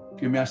pido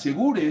que me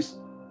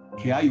asegures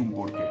que hay un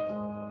porqué.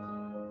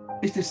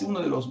 Este es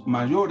uno de los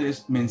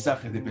mayores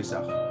mensajes de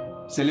Pesaj.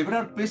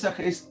 Celebrar Pesaj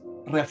es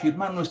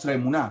reafirmar nuestra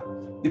emuná.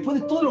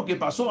 Después de todo lo que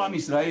pasó a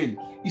Israel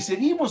y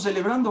seguimos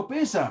celebrando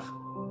Pesaj,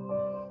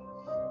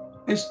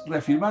 es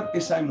reafirmar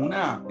esa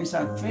emuná,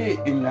 esa fe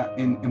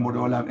en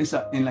Boreolam,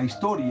 en la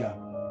historia,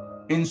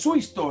 en su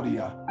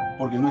historia,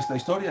 porque nuestra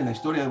historia es la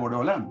historia de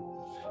Boreolam,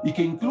 y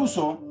que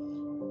incluso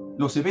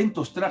los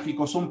eventos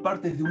trágicos son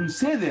partes de un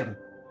SEDER,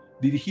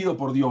 dirigido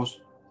por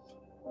Dios,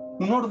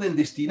 un orden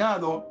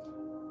destinado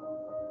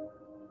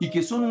y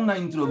que son una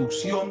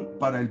introducción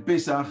para el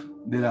PESAJ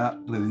de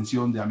la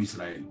redención de Am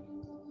Israel.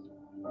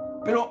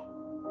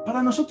 Pero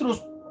para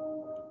nosotros,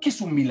 ¿qué es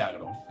un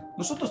milagro?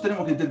 Nosotros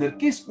tenemos que entender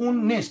qué es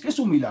un nes, qué es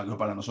un milagro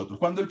para nosotros.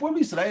 Cuando el pueblo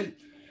de Israel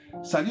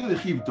salió de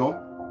Egipto,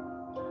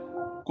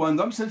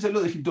 cuando Am Israel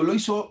salió de Egipto, lo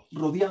hizo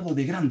rodeado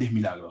de grandes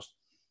milagros.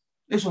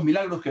 Esos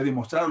milagros que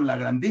demostraron la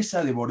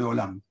grandeza de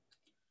Boreolam.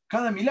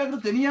 Cada milagro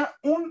tenía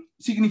un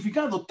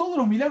significado, todos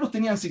los milagros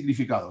tenían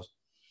significados.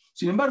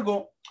 Sin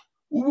embargo,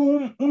 hubo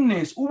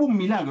un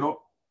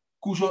milagro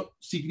cuyo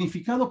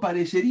significado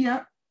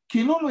parecería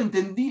que no lo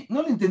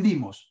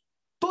entendimos.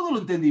 Todo lo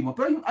entendimos,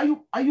 pero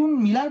hay un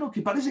milagro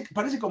que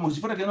parece como si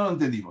fuera que no lo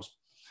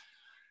entendimos.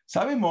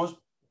 Sabemos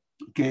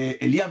que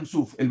el Yam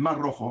Suf, el Mar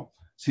Rojo,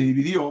 se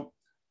dividió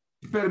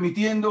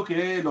permitiendo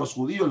que los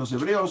judíos, los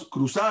hebreos,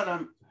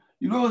 cruzaran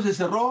y luego se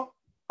cerró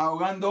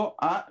ahogando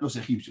a los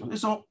egipcios.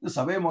 Eso lo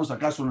sabemos,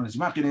 acá son unas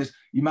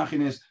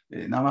imágenes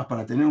nada más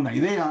para tener una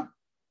idea.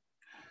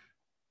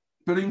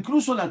 Pero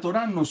incluso la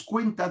Torá nos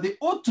cuenta de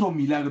otro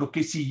milagro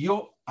que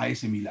siguió a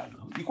ese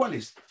milagro. ¿Y cuál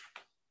es?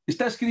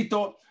 Está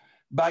escrito,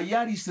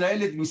 Vayar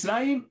Israel et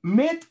Misraim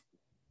met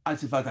al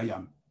Sefat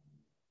Hayam.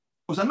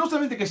 O sea, no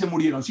solamente que se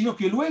murieron, sino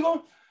que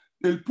luego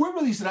el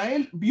pueblo de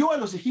Israel vio a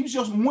los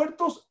egipcios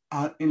muertos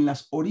en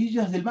las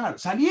orillas del mar.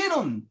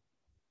 Salieron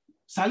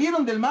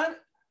del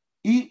mar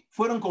y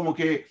fueron como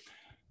que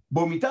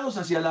vomitados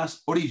hacia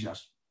las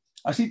orillas.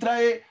 Así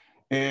trae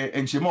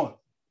en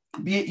Shemot.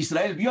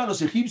 Israel vio a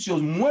los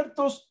egipcios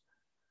muertos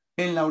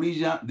en la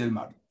orilla del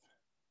mar.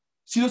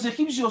 Si los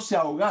egipcios se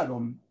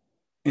ahogaron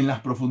en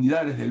las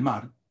profundidades del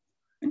mar,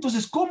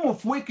 entonces, ¿cómo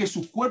fue que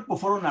sus cuerpos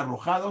fueron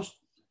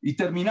arrojados y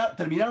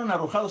terminaron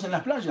arrojados en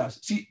las playas?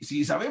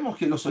 Si sabemos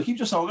que los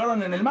egipcios se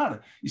ahogaron en el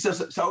mar, y se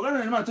ahogaron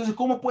en el mar, entonces,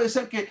 ¿cómo puede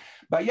ser que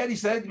Vayar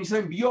Israel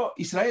vio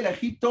Israel a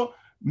Egipto,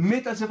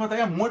 metan Sefat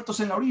Hayam,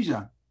 muertos en la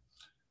orilla?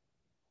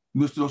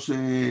 Nuestros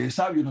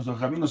sabios, nuestros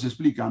caminos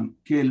explican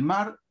que el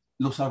mar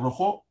los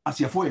arrojó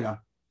hacia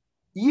afuera.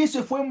 Y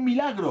ese fue un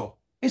milagro,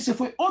 ese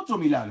fue otro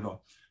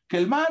milagro, que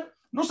el mar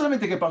no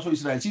solamente que pasó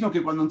Israel, sino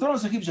que cuando entraron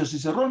los egipcios se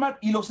cerró el mar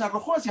y los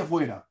arrojó hacia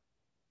afuera.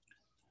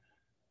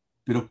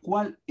 Pero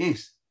 ¿cuál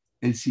es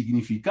el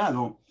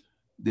significado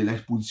de la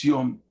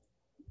expulsión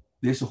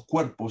de esos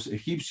cuerpos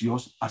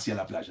egipcios hacia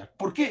la playa?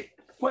 ¿Por qué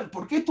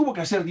tuvo que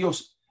hacer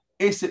Dios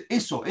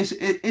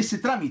ese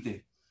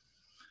trámite?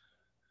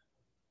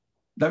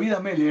 David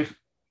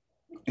Amelech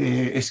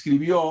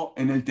escribió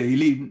en el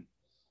Teilim,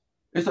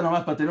 esto nada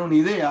más para tener una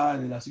idea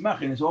de las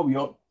imágenes,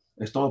 obvio,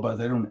 es todo para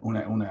tener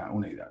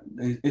una idea.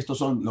 Estos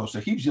son los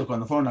egipcios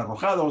cuando fueron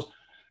arrojados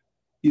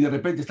y de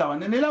repente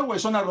estaban en el agua y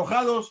son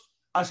arrojados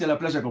hacia la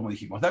playa, como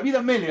dijimos. David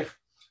Amelech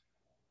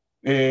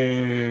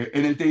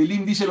en el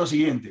Teilim dice lo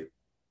siguiente: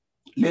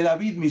 Le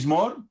David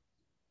Mismor,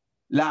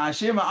 la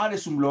Hashema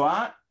Aresum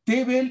Loa,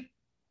 Tebel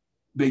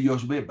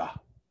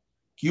Beyoshbeba,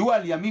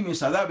 Kiual Yamim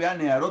Esadá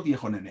Beane Arot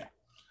Yejonenea.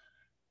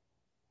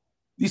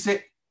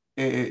 Dice,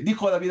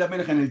 dijo David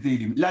Amelech en el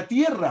Teilim, la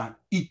tierra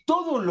y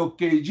todo lo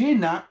que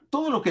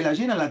la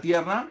llena la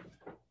tierra,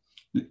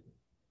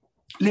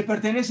 le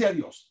pertenece a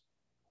Dios.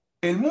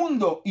 El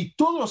mundo y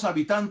todos los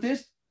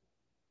habitantes,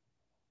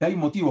 hay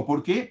motivo.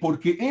 ¿Por qué?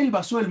 Porque Él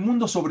basó el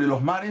mundo sobre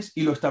los mares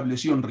y lo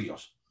estableció en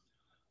ríos.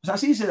 O sea,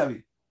 así dice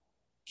David.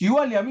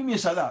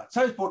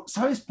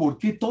 ¿Sabes por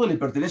qué todo le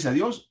pertenece a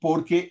Dios?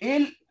 Porque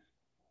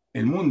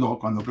el mundo,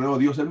 cuando creó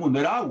Dios el mundo,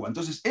 era agua.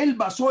 Entonces, Él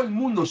basó el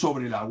mundo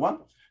sobre el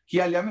agua,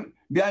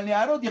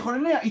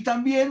 y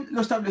también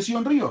lo estableció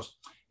en ríos.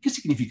 ¿Qué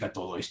significa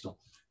todo esto?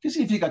 ¿Qué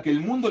significa que el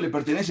mundo le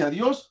pertenece a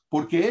Dios?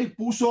 Porque Él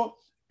puso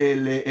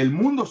el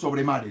mundo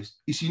sobre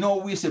mares. Y si no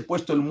hubiese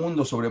puesto el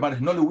mundo sobre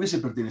mares, ¿no le hubiese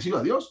pertenecido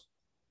a Dios?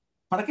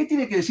 ¿Para qué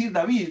tiene que decir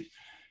David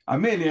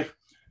Amelech,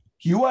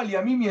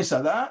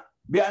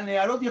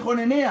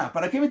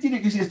 ¿para qué me tiene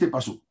que decir este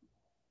pasú?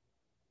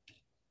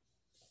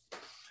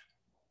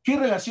 ¿Qué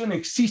relación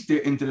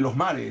existe entre los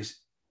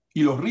mares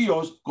y los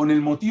ríos con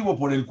el motivo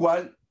por el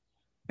cual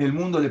el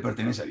mundo le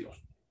pertenece a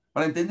Dios?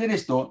 Para entender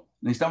esto,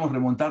 necesitamos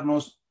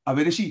remontarnos a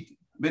Bereshit.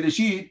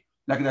 Bereshit,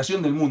 la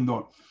creación del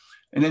mundo.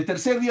 En el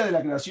tercer día de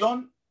la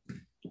creación,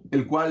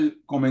 el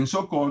cual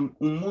comenzó con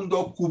un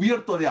mundo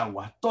cubierto de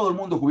agua, todo el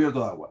mundo cubierto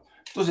de agua.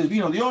 Entonces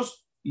vino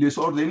Dios, les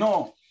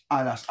ordenó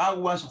a las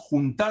aguas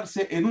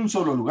juntarse en un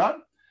solo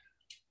lugar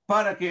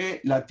para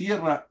que la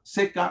tierra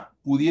seca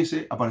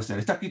pudiese aparecer.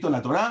 Está escrito en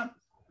la Torá,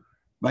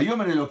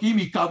 Vayomer Elohim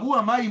y Kabu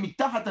Amayim y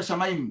Tajat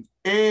Hashamayim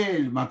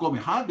el Makom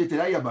Echad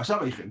Beteraya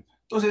Bashaba Ijem.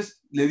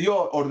 Entonces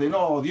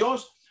ordenó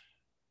Dios,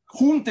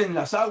 junten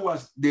las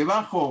aguas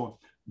debajo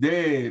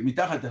de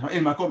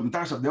el Makom,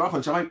 debajo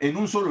del Shamayim en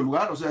un solo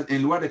lugar, o sea,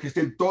 en lugar de que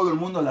estén todo el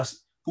mundo,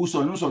 las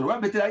puso en un solo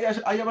lugar,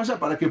 Beteraya Bashaba,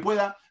 para que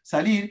pueda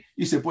salir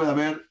y se pueda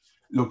ver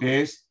lo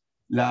que es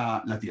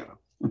la tierra.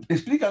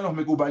 Explican los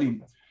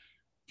Mekubalim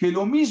que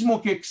lo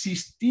mismo que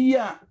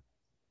existía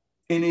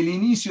en el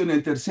inicio, en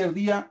el tercer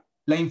día,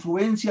 la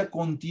influencia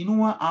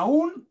continúa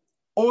aún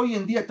hoy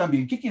en día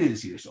también. ¿Qué quiere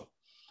decir eso?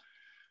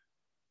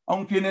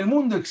 Aunque en el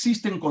mundo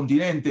existen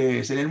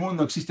continentes, en el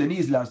mundo existen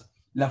islas,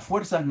 las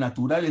fuerzas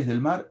naturales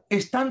del mar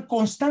están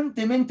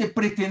constantemente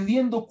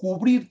pretendiendo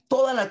cubrir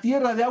toda la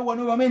tierra de agua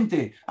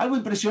nuevamente. Algo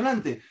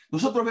impresionante.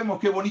 Nosotros vemos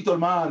qué bonito el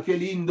mar, qué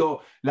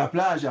lindo la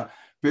playa,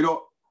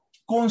 pero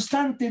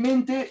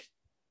constantemente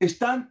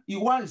están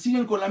igual,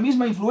 siguen con la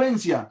misma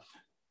influencia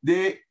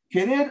de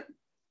querer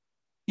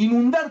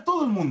inundar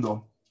todo el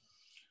mundo.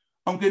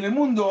 Aunque en el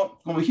mundo,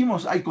 como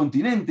dijimos, hay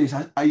continentes,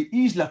 hay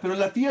islas, pero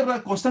la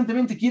tierra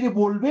constantemente quiere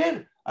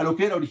volver a lo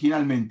que era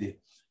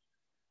originalmente.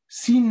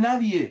 Sin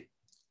nadie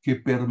que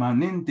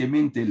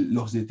permanentemente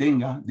los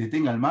detenga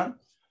el mar,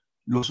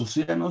 los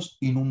océanos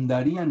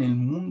inundarían el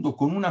mundo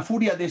con una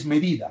furia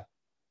desmedida.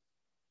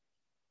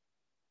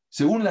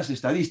 Según las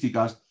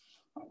estadísticas,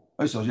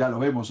 eso ya lo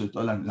vemos en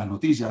todas las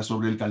noticias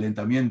sobre el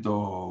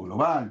calentamiento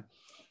global,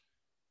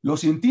 los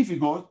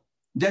científicos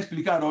ya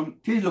explicaron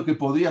qué es lo que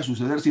podría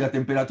suceder si la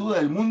temperatura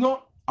del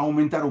mundo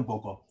aumentara un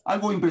poco.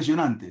 Algo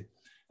impresionante.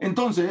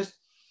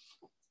 Entonces,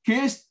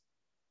 ¿qué es?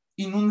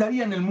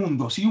 Inundarían el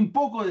mundo. Si un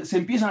poco se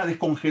empiezan a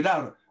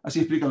descongelar, así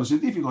explican los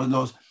científicos,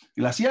 los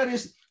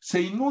glaciares,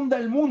 se inunda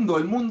el mundo,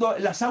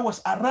 las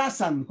aguas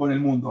arrasan con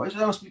el mundo. Eso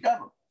ya lo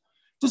explicaron.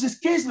 Entonces,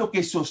 ¿qué es lo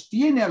que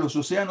sostiene a los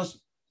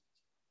océanos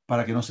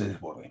para que no se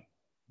desborden?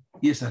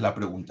 Y esa es la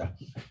pregunta.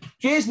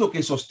 ¿Qué es lo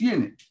que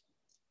sostiene?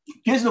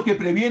 ¿Qué es lo que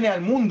previene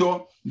al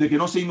mundo de que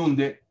no se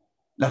inunde?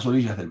 Las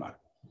orillas del mar.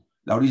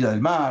 La orilla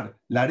del mar,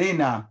 la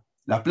arena,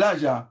 la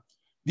playa.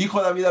 Dijo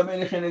David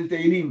Amelech en el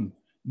Teilim,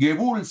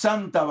 Gebul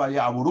Santa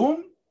Vayaburum,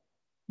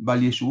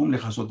 Valieshubum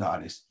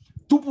Lejasotares.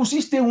 Tú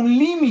pusiste un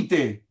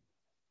límite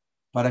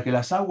para que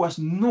las aguas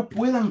no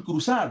puedan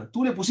cruzar.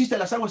 Tú le pusiste a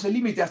las aguas el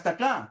límite hasta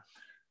acá,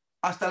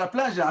 hasta la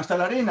playa, hasta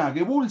la arena.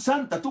 Gebul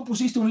Santa, tú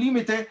pusiste un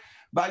límite,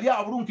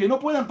 Vayaburum, que no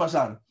puedan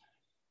pasar.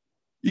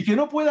 Y que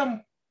no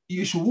puedan,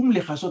 y Shubum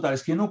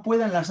Lejasotares, que no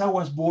puedan las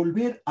aguas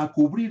volver a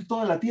cubrir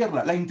toda la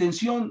tierra. La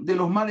intención de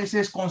los mares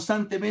es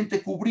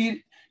constantemente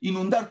cubrir,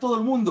 inundar todo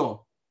el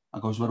mundo.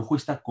 Akadosh Baruj Hu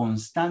está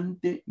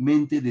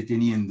constantemente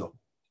deteniendo.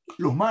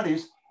 Los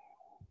mares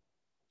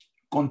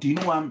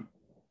continúan,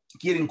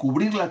 quieren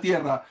cubrir la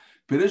tierra,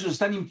 pero ellos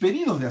están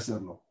impedidos de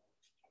hacerlo.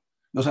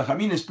 Los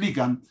ajamín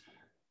explican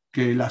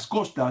que las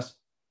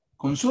costas,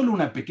 con solo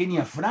una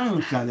pequeña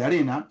franja de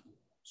arena,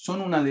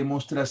 son una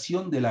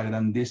demostración de la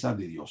grandeza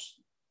de Dios.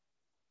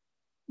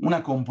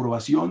 Una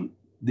comprobación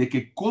de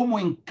que como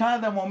en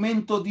cada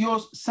momento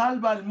Dios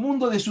salva al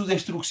mundo de su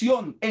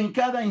destrucción, en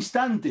cada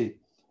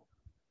instante,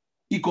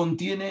 y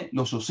contiene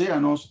los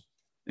océanos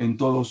en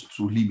todos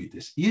sus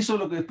límites. Y eso es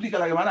lo que explica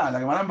la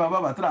Gemara en Baba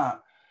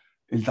Batra,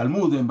 el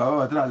Talmud en Baba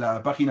Batra,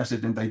 la página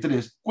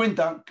 73,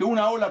 cuenta que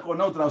una ola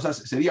con otra, o sea,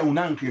 sería un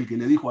ángel que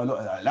le dijo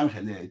al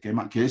ángel,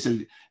 que es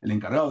el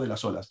encargado de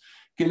las olas,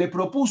 que le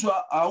propuso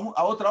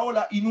a otra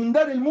ola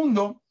inundar el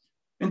mundo.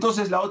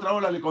 Entonces la otra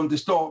ola le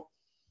contestó,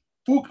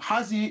 Puk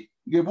Hasi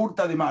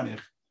Geburta de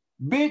Marech,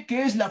 ve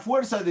que es la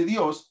fuerza de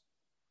Dios,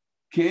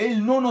 que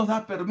Él no nos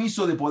da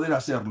permiso de poder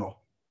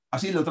hacerlo.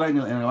 Así lo traen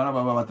en el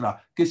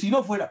Baba, que si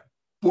no fuera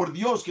por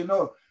Dios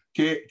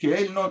que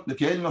Él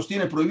nos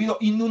tiene prohibido,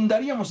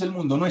 inundaríamos el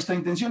mundo. Nuestra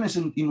intención es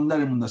inundar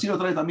el mundo. Así lo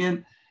trae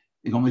también,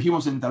 como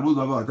dijimos en Talmud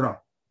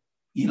Baba,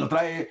 y lo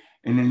trae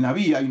en el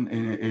Naví,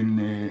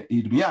 en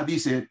Irmiá,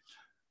 dice,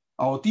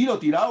 Aotiro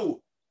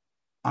tirau,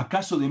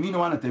 ¿acaso de mí no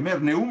van a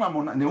temer?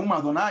 Neuma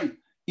Donai.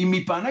 Y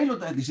mi panay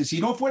dice, si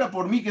no fuera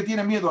por mí que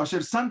tiene miedo,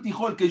 ayer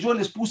Santijol, que yo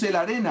les puse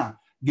la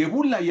arena,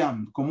 Gebul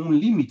Layam, como un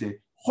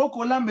límite,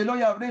 Jocolam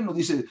Beloy Abreno,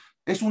 dice,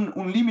 es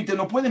un límite,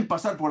 no pueden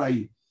pasar por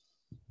ahí.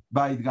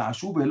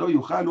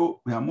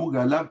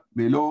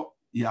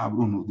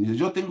 Dice,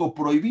 yo tengo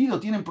prohibido,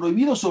 tienen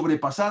prohibido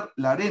sobrepasar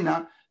la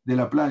arena de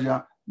la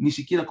playa, ni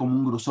siquiera como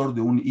un grosor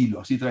de un hilo,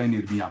 así traen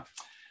Irmiá.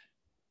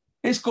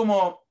 Es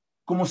como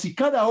si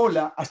cada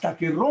ola, hasta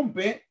que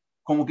rompe,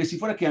 como que si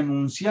fuera que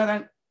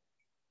anunciaran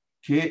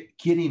que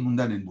quiere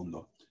inundar el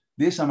mundo.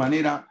 De esa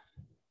manera,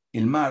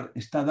 el mar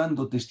está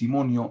dando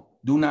testimonio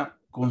de una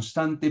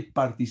constante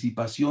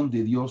participación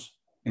de Dios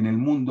en el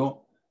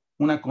mundo,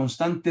 una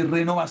constante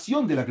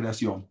renovación de la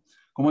creación.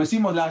 Como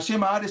decimos, la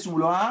Hashem Haaretz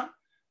Umloa,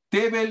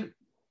 Tebel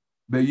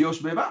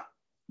Beyosh Beba.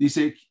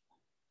 Dice,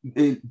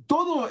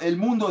 todo el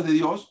mundo es de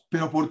Dios,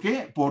 ¿pero por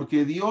qué?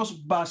 Porque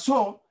Dios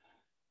basó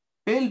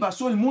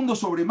el mundo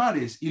sobre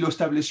mares y lo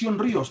estableció en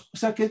ríos. O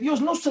sea que Dios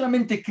no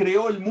solamente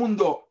creó el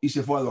mundo y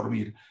se fue a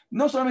dormir,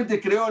 no solamente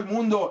creó el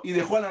mundo y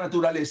dejó a la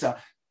naturaleza.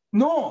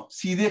 No,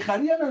 si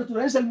dejaría la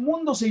naturaleza, el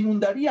mundo se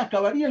inundaría,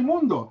 acabaría el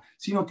mundo,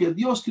 sino que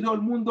Dios creó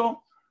el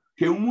mundo,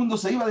 que un mundo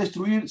se iba a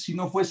destruir si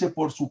no fuese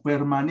por su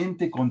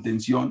permanente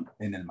contención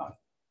en el mar.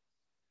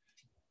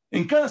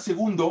 En cada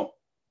segundo,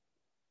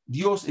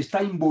 Dios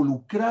está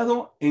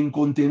involucrado en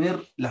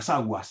contener las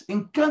aguas.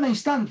 En cada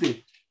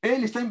instante,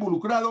 Él está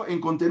involucrado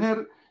en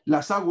contener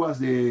las aguas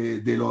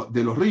de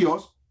los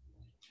ríos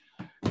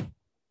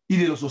y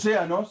de los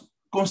océanos.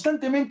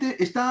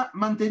 Constantemente está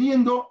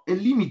manteniendo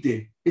el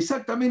límite.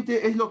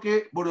 Exactamente es lo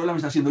que Boreolam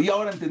está haciendo. Y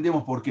ahora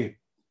entendemos por qué.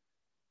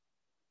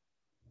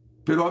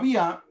 Pero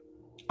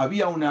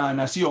había una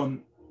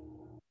nación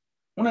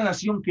una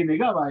nación que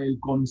negaba el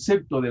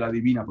concepto de la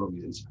divina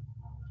providencia.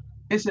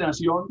 Esa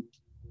nación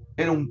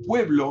era un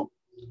pueblo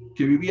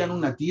que vivía en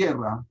una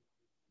tierra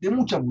de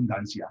mucha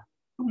abundancia,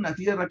 una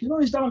tierra que no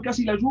necesitaban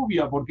casi la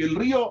lluvia porque el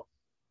río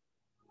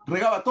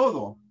regaba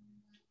todo.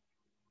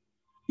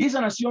 Y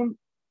esa nación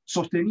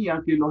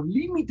sostenía que los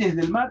límites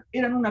del mar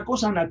eran una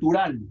cosa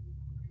natural,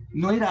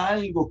 no era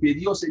algo que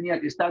Dios tenía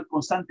que estar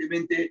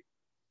constantemente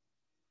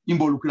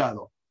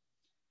involucrado,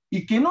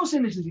 y que no se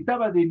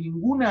necesitaba de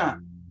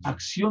ninguna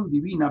acción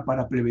divina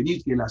para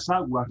prevenir que las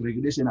aguas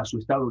regresen a su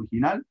estado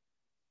original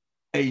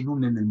e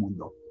inunden el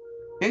mundo.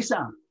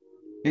 Esa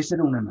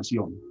era una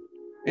nación.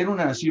 Era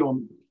una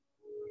nación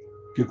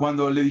que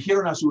cuando le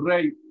dijeron a su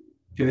rey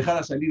que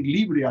dejara salir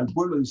libre al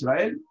pueblo de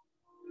Israel,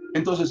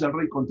 entonces el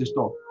rey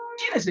contestó: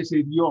 ¿quién es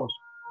ese Dios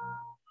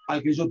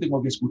al que yo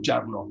tengo que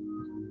escucharlo?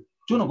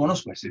 Yo no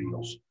conozco a ese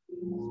Dios,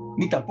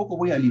 ni tampoco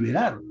voy a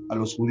liberar a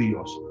los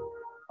judíos.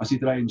 Así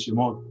trae en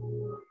Shemot.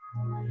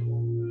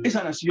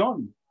 Esa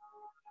nación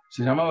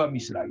se llamaba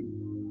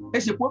Misraim.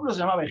 Ese pueblo se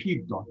llamaba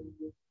Egipto.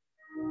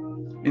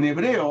 En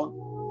hebreo,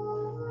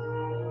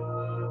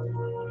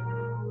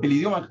 el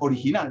idioma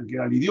original, que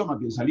era el idioma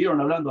que salieron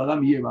hablando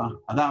Adán y Eva,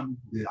 Adán,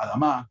 de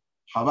Adamá,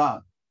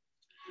 Javá,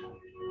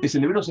 es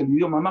el hebreo, es el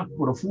idioma más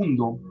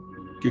profundo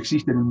que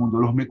existe en el mundo.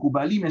 Los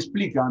Mekubalim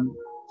explican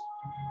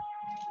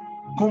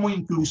cómo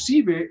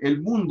inclusive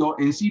el mundo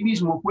en sí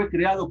mismo fue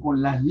creado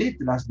con las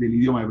letras del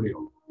idioma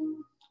hebreo.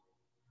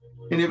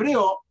 En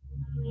hebreo,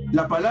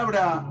 la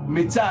palabra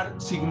metzar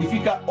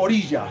significa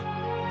orilla.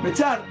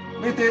 Metzar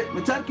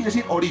quiere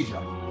decir orilla.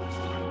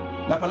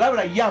 La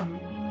palabra yam,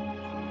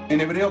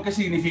 en hebreo, ¿qué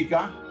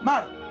significa?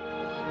 Mar.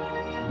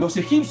 Los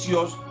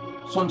egipcios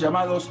son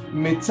llamados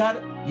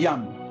metzar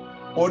yam,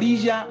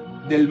 orilla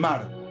del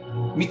mar.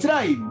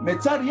 Mitraim,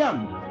 metzar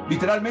yam,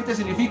 literalmente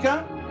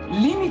significa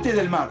límite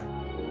del mar.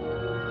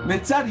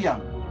 Metzar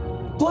yam.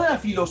 Toda la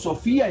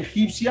filosofía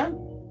egipcia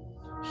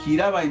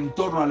giraba en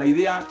torno a la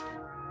idea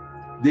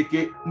de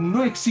que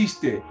no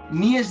existe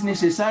ni es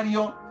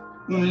necesario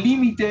un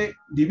límite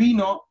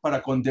divino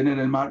para contener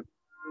el mar,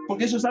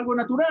 porque eso es algo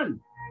natural.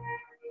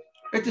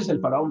 Este es el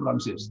faraón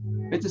Ramsés,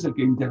 este es el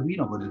que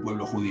intervino con el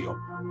pueblo judío,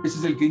 este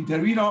es el que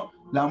intervino,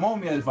 la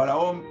momia del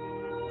faraón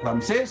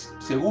Ramsés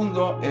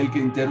II, el que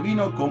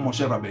intervino con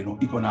Moshe Rabenu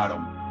y con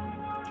Aarón.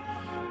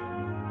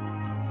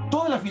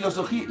 Toda la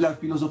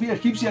filosofía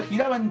egipcia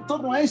giraba en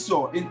torno a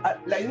eso.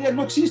 La idea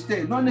no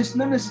existe, no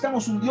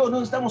necesitamos un Dios, no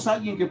necesitamos a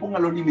alguien que ponga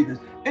los límites.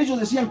 Ellos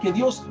decían que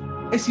Dios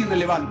es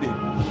irrelevante.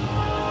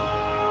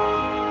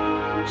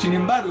 Sin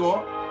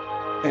embargo,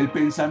 el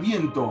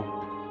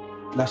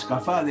pensamiento, la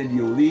shkafá del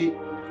Yehudí,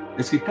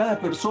 es que cada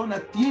persona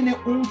tiene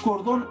un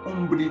cordón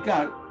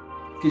umbilical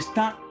que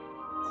está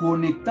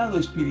conectado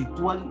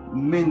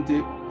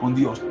espiritualmente con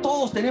Dios.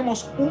 Todos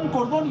tenemos un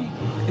cordón y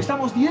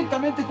estamos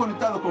directamente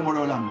conectados con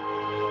Borolam.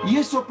 Y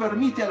eso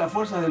permite a las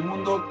fuerzas del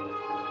mundo,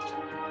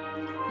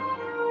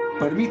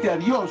 permite a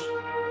Dios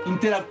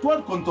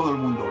interactuar con todo el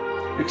mundo.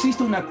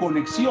 Existe una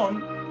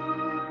conexión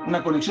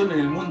en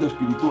el mundo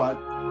espiritual,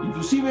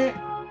 inclusive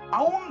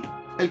aún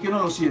el que no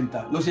lo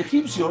sienta. Los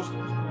egipcios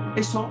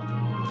eso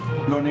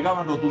lo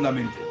negaban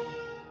rotundamente.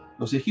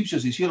 Los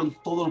egipcios hicieron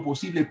todo lo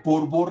posible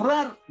por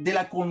borrar de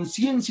la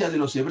conciencia de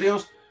los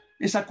hebreos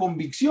esa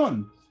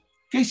convicción.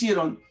 ¿Qué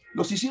hicieron?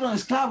 Los hicieron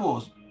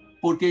esclavos,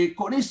 porque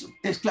con eso,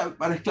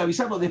 para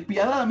esclavizarlos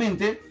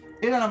despiadadamente,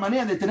 era la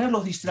manera de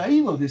tenerlos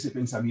distraídos de ese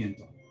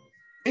pensamiento.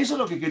 Eso es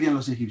lo que querían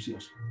los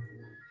egipcios.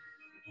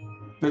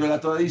 Pero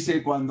la Torah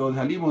dice, cuando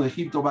salimos de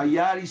Egipto,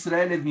 Vayar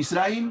Israel et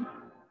Misraim,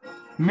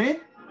 me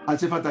al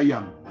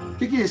Sefatayam.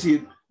 ¿Qué quiere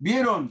decir?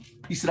 Vieron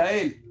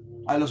Israel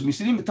a los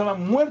Misraim,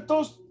 estaban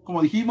muertos,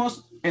 como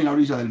dijimos, en la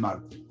orilla del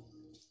mar.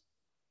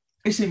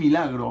 Ese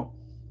milagro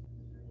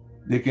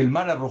de que el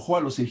mar arrojó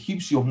a los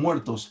egipcios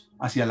muertos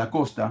hacia la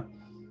costa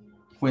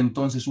fue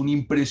entonces un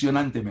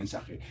impresionante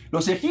mensaje.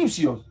 Los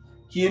egipcios,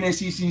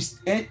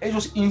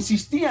 ellos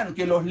insistían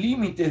que los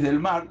límites del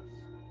mar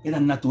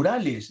eran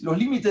naturales. Los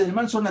límites del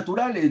mar son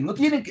naturales.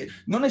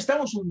 No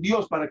necesitamos un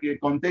Dios para que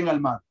contenga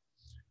el mar.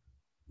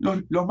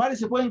 Los mares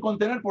se pueden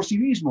contener por sí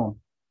mismos.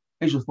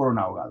 Ellos fueron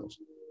ahogados.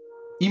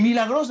 Y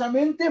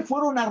milagrosamente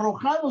fueron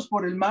arrojados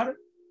por el mar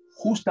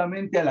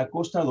justamente a la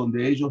costa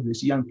donde ellos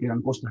decían que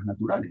eran costas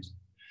naturales.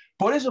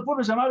 Por eso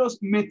fueron llamados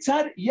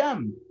Metzar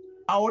Yam,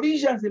 a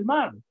orillas del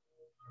mar.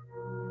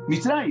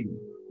 Misraim,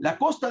 la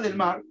costa del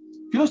mar,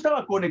 que no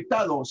estaba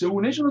conectado,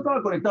 según ellos no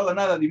estaba conectado a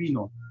nada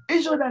divino.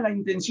 Eso era la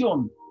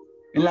intención.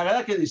 En la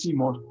Gadá que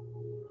decimos,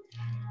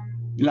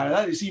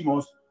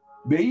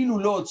 Ve'ilu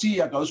lo hotzi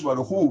Akadosh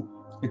Baruj Hu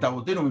et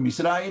avotenu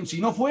Misraim,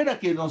 si no fuera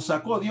que nos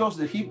sacó Dios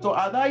de Egipto,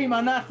 Adaim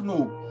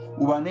anachnu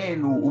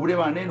ubanenu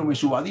ubrebanenu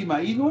meshubadim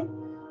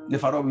ainu de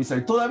Faraón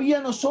Misraim.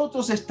 Todavía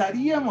nosotros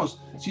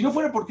estaríamos, si no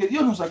fuera porque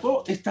Dios nos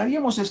sacó,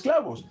 estaríamos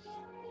esclavos.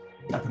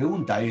 La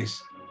pregunta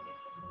es,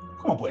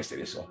 ¿cómo puede ser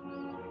eso?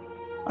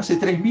 Hace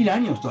 3000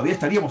 años todavía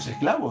estaríamos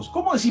esclavos.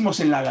 ¿Cómo decimos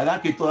en la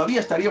Gadá que todavía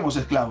estaríamos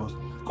esclavos?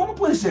 ¿Cómo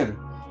puede ser?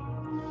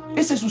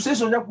 Ese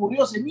suceso ya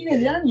ocurrió hace miles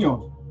de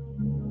años.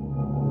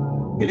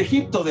 El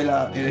Egipto de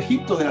la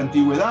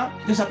antigüedad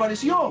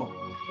desapareció.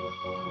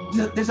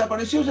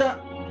 Desapareció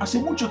ya hace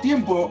mucho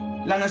tiempo.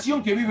 La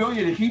nación que vive hoy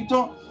en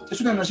Egipto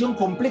es una nación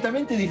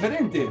completamente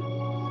diferente.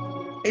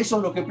 Eso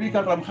es lo que explica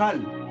el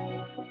Ramjal,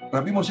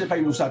 Rabbi Moshe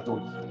Chaim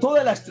Luzzatto.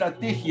 Toda la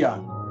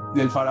estrategia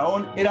del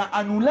faraón era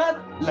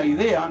anular la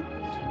idea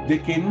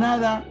de que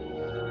nada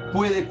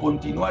puede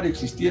continuar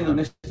existiendo en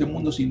este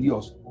mundo sin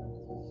Dios.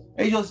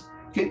 Eso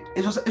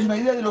es una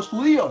idea de los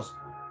judíos,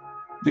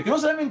 de que no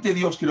solamente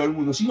Dios creó el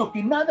mundo, sino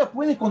que nada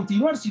puede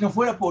continuar si no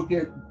fuera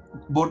porque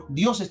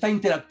Dios está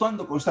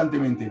interactuando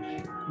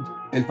constantemente.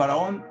 El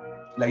faraón,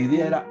 la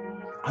idea era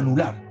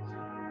anular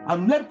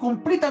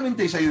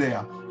completamente esa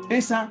idea.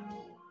 Esa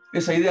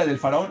idea del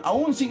faraón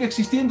aún sigue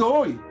existiendo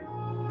hoy.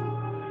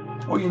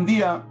 Hoy en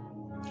día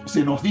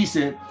se nos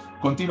dice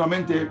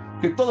continuamente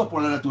que todo es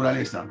por la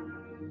naturaleza.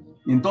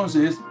 Y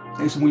entonces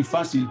es muy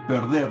fácil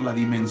perder la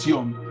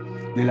dimensión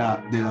de la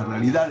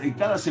realidad en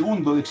cada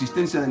segundo de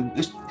existencia.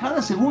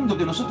 Cada segundo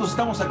que nosotros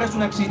estamos acá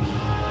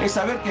es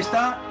saber que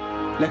está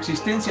la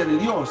existencia de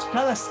Dios.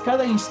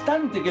 Cada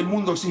instante que el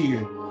mundo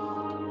sigue,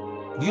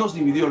 Dios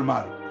dividió el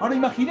mar. Ahora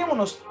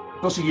imaginémonos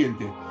lo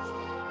siguiente.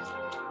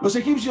 Los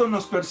egipcios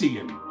nos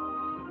persiguen.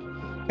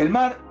 El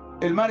mar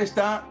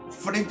está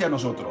frente a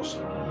nosotros.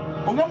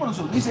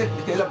 Pongámonos, dice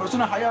que la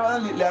persona hay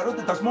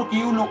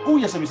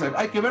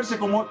que verse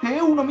como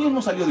que uno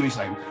mismo salió de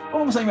Misraim.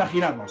 Vamos a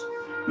imaginarnos.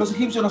 Los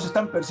egipcios nos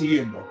están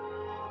persiguiendo.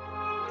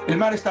 El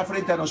mar está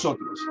frente a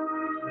nosotros.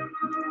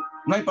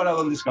 No hay para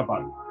dónde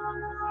escapar.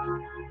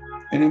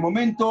 En el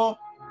momento,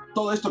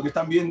 todo esto que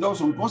están viendo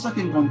son cosas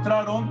que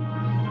encontraron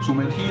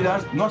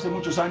sumergidas, no hace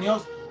muchos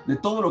años, de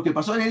todo lo que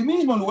pasó en el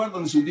mismo lugar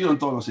donde se hundieron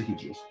todos los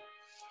egipcios.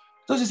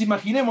 Entonces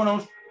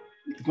imaginémonos,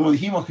 como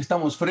dijimos, que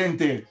estamos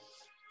frente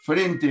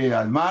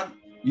al mar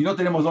y no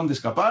tenemos dónde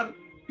escapar,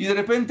 y de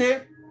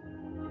repente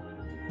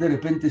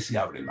se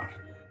abre el mar.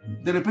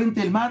 De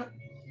repente el mar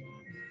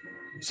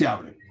se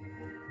abre.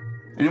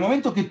 En el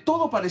momento que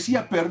todo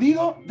parecía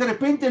perdido, de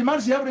repente el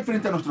mar se abre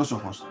frente a nuestros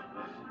ojos.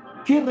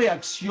 ¿Qué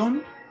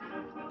reacción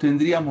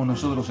tendríamos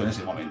nosotros en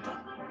ese momento?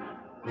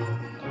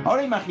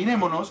 Ahora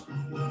imaginémonos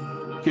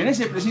que en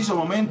ese preciso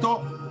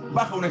momento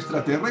baja un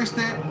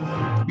extraterrestre,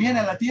 viene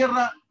a la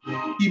Tierra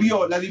y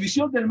vio la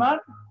división del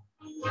mar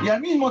y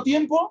al mismo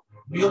tiempo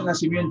vio el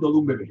nacimiento de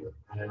un bebé.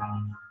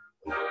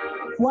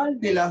 ¿Cuál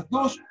de las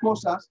dos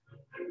cosas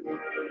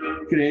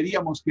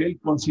creeríamos que él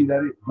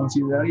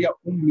consideraría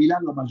un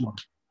milagro mayor?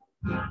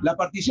 ¿La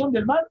partición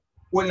del mar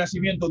o el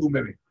nacimiento de un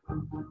bebé?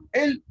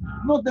 Él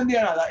no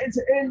tendría nada. El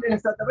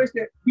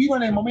extraterrestre vino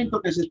en el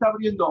momento que se está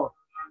abriendo,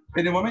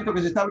 el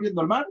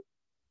mar,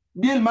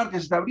 ve el mar que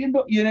se está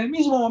abriendo y en el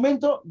mismo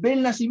momento ve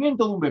el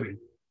nacimiento de un bebé.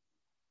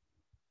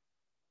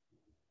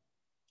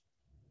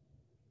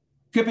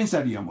 ¿Qué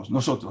pensaríamos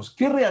nosotros?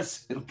 ¿Qué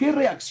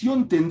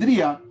reacción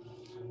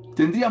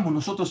tendríamos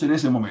nosotros en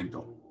ese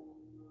momento?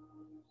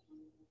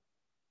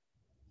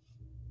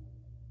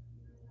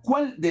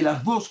 ¿Cuál de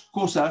las dos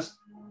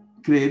cosas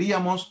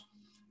creeríamos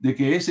de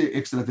que ese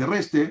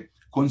extraterrestre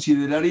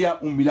consideraría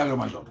un milagro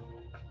mayor?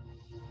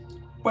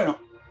 Bueno,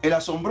 el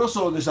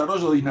asombroso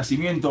desarrollo y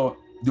nacimiento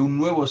de un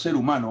nuevo ser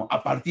humano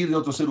a partir de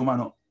otro ser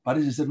humano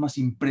parece ser más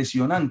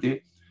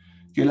impresionante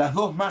que las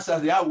dos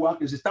masas de agua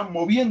que se están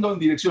moviendo en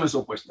direcciones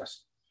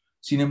opuestas.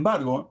 Sin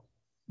embargo,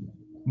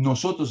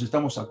 nosotros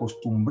estamos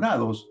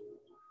acostumbrados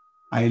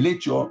al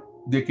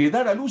hecho de que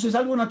dar a luz es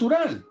algo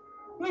natural.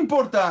 No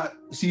importa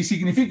si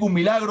significa un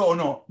milagro o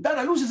no, dar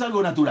a luz es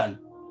algo natural.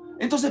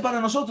 Entonces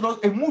para nosotros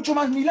es mucho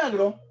más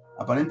milagro,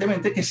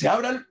 aparentemente, que se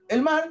abra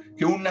el mar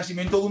que un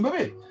nacimiento de un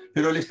bebé.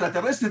 Pero el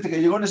extraterrestre que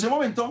llegó en ese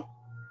momento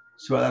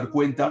se va a dar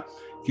cuenta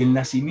que el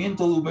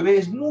nacimiento de un bebé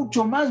es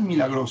mucho más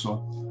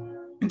milagroso.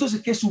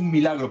 Entonces, ¿qué es un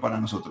milagro para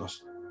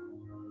nosotros?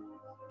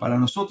 Para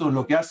nosotros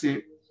lo que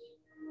hace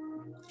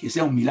que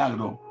sea un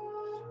milagro,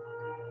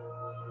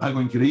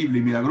 algo increíble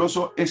y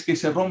milagroso, es que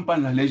se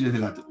rompan las leyes de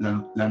la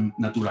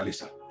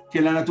naturaleza.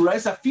 Que la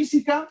naturaleza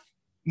física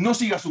no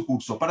siga su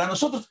curso. Para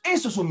nosotros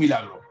eso es un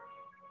milagro.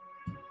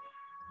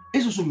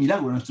 Eso es un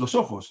milagro en nuestros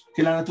ojos.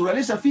 Que la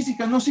naturaleza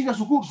física no siga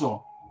su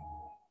curso.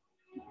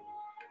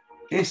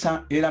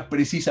 Esa era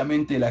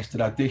precisamente la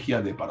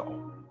estrategia de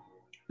Paró.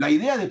 La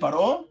idea de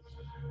Paró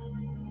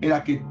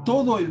era que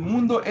todo el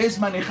mundo es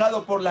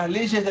manejado por las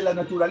leyes de la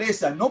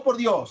naturaleza, no por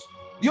Dios.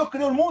 Dios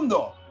creó el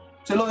mundo,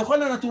 se lo dejó a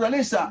la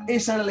naturaleza.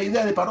 Esa era la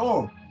idea de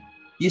Paró.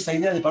 Y esa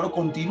idea de Paró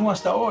continúa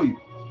hasta hoy.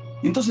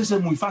 Y entonces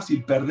es muy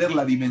fácil perder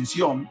la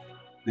dimensión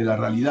de la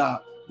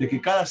realidad, de que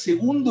cada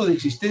segundo de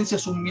existencia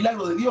es un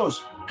milagro de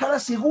Dios. Cada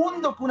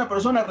segundo que una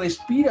persona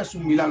respira es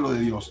un milagro de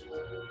Dios.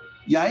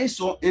 Y a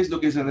eso es lo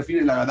que se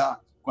refiere la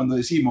Gadá cuando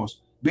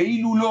decimos,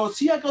 Veilulo,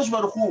 si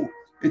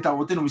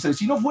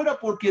no fuera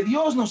porque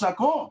Dios nos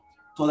sacó,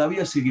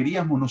 todavía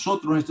seguiríamos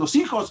nosotros, nuestros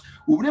hijos,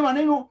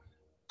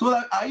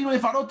 ahí no le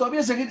faró,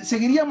 todavía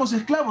seguiríamos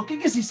esclavos.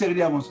 ¿Qué si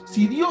seguiríamos?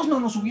 Si Dios no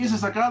nos hubiese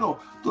sacado,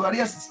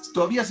 todavía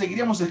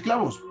seguiríamos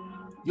esclavos.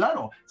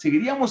 Claro,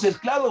 seguiríamos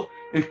esclavos,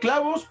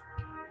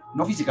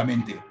 no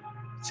físicamente,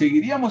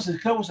 seguiríamos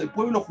esclavos el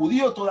pueblo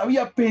judío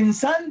todavía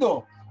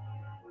pensando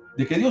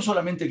de que Dios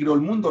solamente creó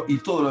el mundo y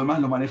todo lo demás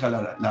lo maneja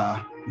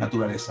la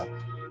naturaleza.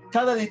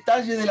 Cada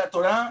detalle de la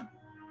Torá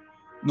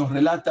nos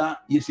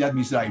relata Yetziat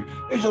Mitzrayim.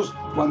 Ellos,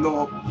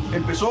 cuando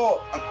empezó,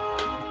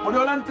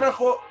 Boreolán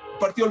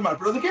partió el mar.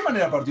 ¿Pero de qué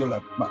manera partió el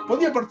mar?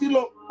 Podía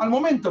partirlo al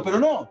momento, pero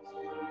no.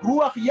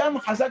 Ruach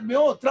Yam Hazak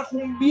Meod trajo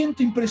un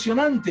viento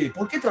impresionante.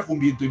 ¿Por qué trajo un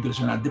viento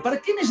impresionante? ¿Para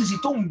qué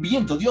necesitó un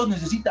viento? ¿Dios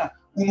necesita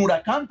un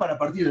huracán para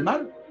partir el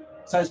mar?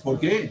 ¿Sabes por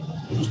qué?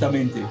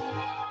 Justamente.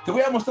 Te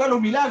voy a mostrar los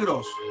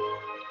milagros,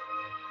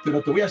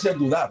 pero te voy a hacer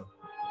dudar.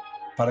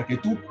 Para que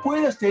tú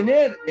puedas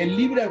tener el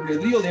libre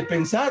albedrío de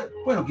pensar,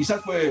 bueno,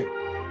 quizás fue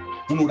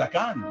un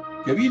huracán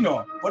que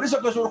vino. Por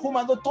eso que Sorjú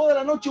mandó toda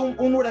la noche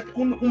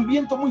un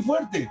viento muy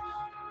fuerte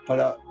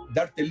para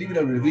darte el libre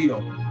albedrío.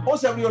 O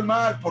se abrió el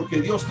mar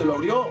porque Dios te lo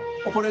abrió,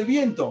 o por el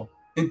viento.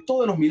 En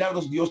todos los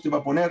milagros Dios te va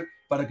a poner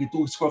para que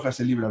tú escojas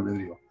el libre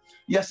albedrío.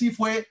 Y así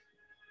fue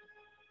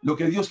lo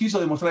que Dios quiso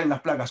demostrar en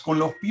las plagas, con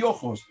los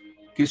piojos,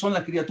 que son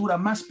la criatura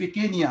más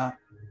pequeña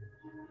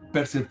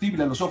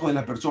perceptible a los ojos de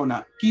la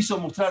persona. Quiso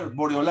mostrar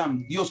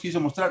Boreolam, Dios quiso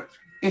mostrar,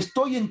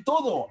 estoy en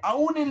todo,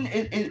 aún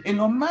en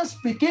lo más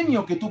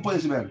pequeño que tú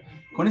puedes ver.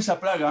 Con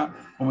esa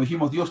plaga, como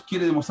dijimos, Dios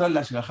quiere demostrar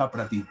la Shegajá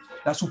para ti,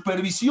 la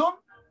supervisión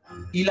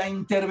y la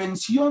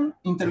intervención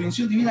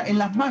divina en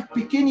las más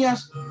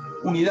pequeñas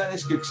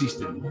unidades que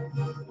existen.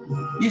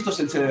 Y esto es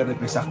el SEDER de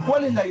PESAJ.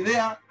 ¿Cuál es la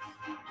idea?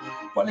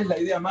 ¿Cuál es la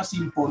idea más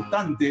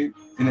importante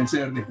en el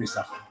SEDER de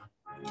PESAJ?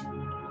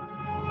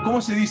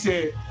 ¿Cómo se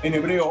dice en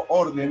hebreo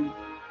orden?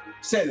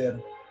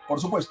 SEDER, por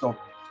supuesto.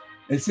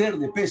 El SEDER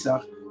de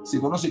PESAJ se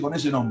conoce con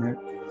ese nombre,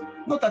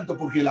 no tanto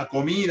porque la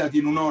comida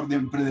tiene un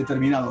orden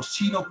predeterminado,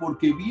 sino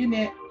porque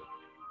viene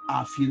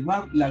a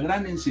afirmar la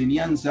gran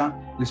enseñanza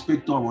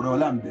respecto a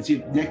Boreolam. Es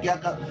decir, de que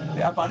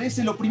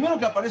aparece, lo primero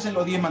que aparece en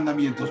los 10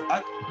 mandamientos.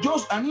 Yo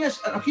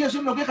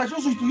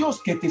soy tu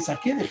Dios, que te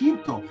saqué de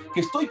Egipto,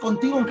 que estoy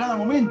contigo en cada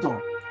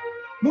momento.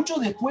 Mucho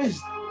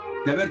después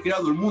de haber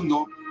creado el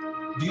mundo,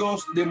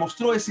 Dios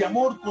demostró ese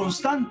amor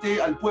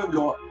constante al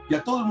pueblo y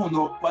a todo el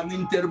mundo cuando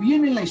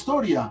interviene en la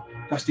historia,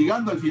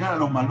 castigando al final a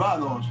los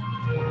malvados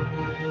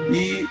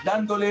y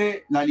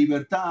dándole la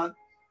libertad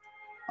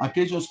a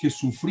aquellos que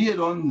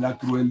sufrieron la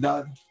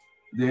crueldad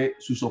de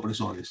sus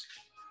opresores.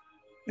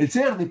 El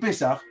SEDER de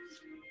PESAJ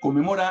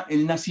conmemora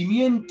el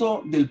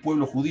nacimiento del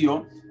pueblo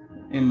judío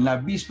en la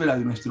víspera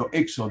de nuestro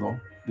éxodo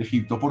de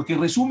Egipto, porque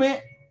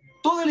resume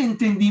todo el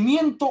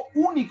entendimiento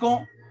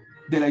único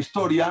de la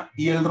historia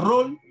y el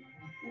rol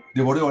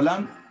de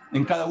Boreolam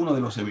en cada uno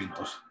de los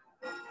eventos.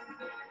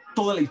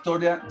 Toda la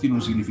historia tiene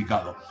un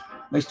significado.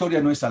 La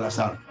historia no es al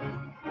azar.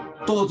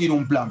 Todo tiene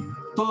un plan.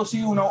 Todo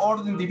sigue un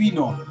orden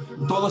divino.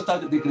 Todo está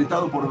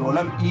decretado por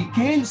Boreolam y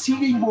que él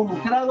sigue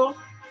involucrado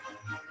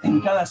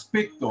en cada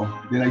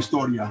aspecto de la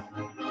historia.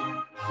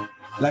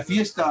 La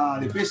fiesta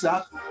de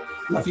PESAJ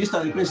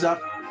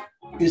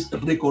es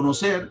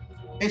reconocer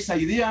esa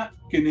idea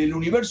que en el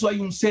universo hay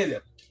un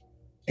SEDER.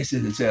 Ese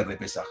es el SEDER de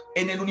PESAJ.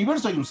 En el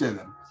universo hay un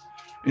SEDER.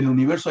 En el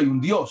universo hay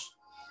un Dios.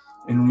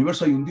 En el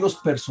universo hay un Dios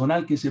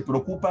personal que se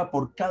preocupa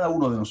por cada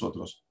uno de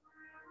nosotros.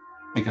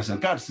 Hay que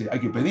acercarse, hay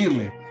que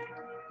pedirle.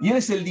 Y Él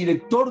es el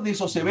director de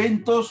esos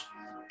eventos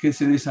que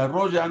se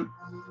desarrollan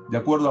de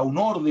acuerdo a un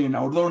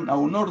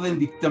orden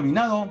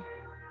dictaminado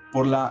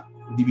por la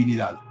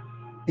divinidad.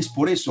 Es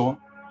por eso,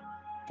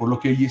 por lo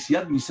que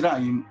Yetziat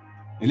Mitzrayim,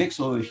 el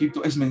éxodo de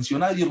Egipto, es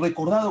mencionado y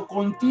recordado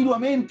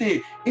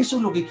continuamente. Eso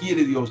es lo que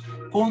quiere Dios.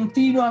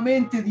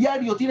 Continuamente,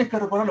 diario, tienes que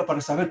recordarlo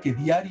para saber que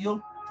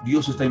diario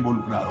Dios está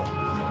involucrado.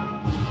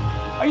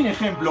 Hay un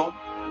ejemplo.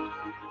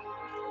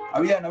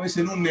 Había una vez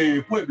en un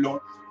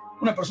pueblo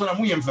una persona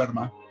muy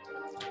enferma.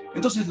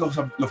 Entonces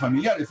los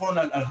familiares fueron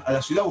a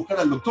la ciudad a buscar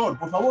al doctor.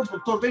 Por favor,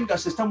 doctor, venga,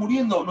 se está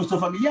muriendo nuestro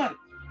familiar.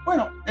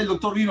 Bueno, el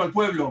doctor vino al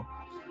pueblo,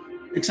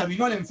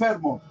 examinó al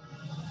enfermo,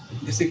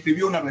 les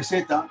escribió una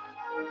receta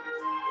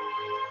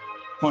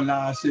con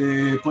las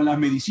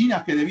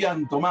medicinas que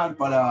debían tomar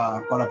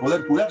para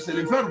poder curarse el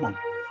enfermo.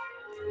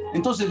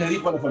 Entonces le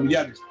dijo a los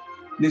familiares,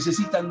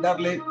 necesitan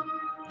darle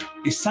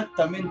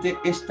exactamente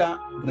esta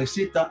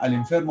receta al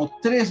enfermo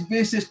 3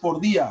 veces por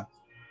día.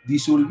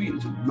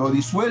 Lo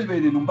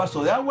disuelven en un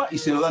vaso de agua y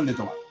se lo dan de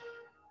tomar.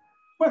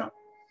 Bueno,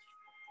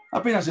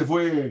 apenas se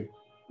fue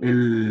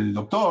el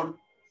doctor,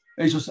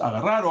 ellos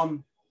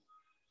agarraron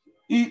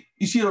y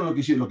hicieron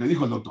lo que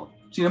dijo el doctor.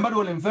 Sin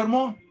embargo, el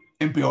enfermo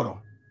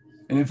empeoró.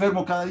 El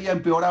enfermo cada día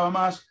empeoraba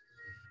más,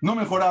 no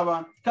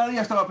mejoraba, cada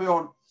día estaba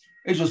peor.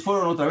 Ellos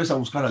fueron otra vez a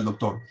buscar al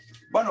doctor.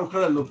 Van a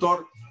buscar al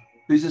doctor,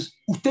 le dices,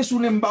 usted es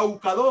un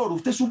embaucador,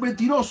 usted es un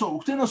mentiroso,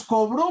 usted nos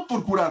cobró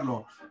por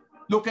curarlo.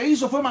 Lo que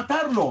hizo fue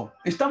matarlo,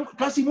 está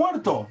casi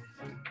muerto.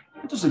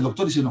 Entonces el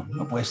doctor dice,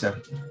 no puede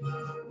ser.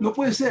 No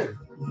puede ser,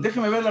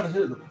 déjeme ver la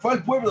receta. Fue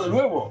al pueblo de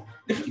nuevo,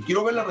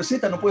 quiero ver la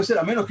receta, no puede ser,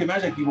 a menos que me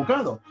haya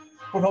equivocado.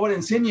 Por favor,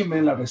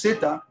 enséñenme la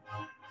receta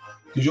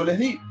que yo les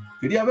di.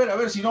 Quería ver, a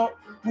ver si no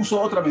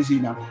puso otra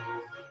medicina.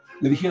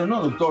 Le dijeron,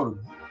 no, doctor,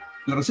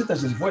 la receta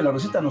se fue, la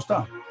receta no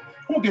está.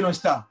 ¿Cómo que no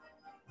está?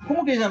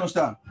 ¿Cómo que ella no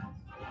está?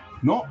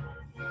 No,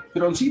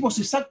 pero hicimos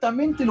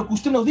exactamente lo que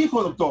usted nos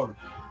dijo, doctor.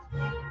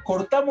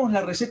 cortamos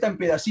la receta en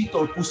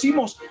pedacitos,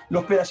 pusimos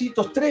los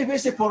pedacitos 3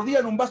 veces por día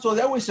en un vaso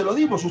de agua y se lo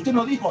dimos. Usted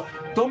nos dijo,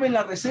 tomen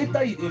la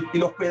receta y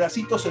los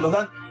pedacitos se los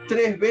dan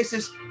 3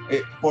 veces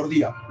por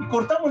día. Y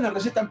cortamos la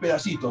receta en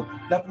pedacitos,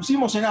 la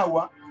pusimos en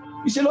agua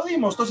y se lo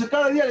dimos. Entonces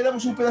cada día le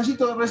damos un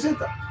pedacito de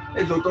receta.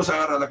 El doctor se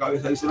agarra la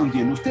cabeza y dice, no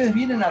entiendo, ustedes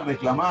vienen a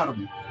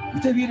reclamarme,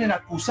 ustedes vienen a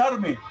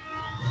acusarme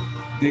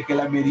de que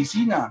la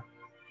medicina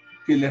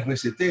que les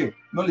receté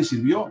no les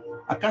sirvió.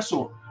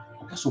 ¿Acaso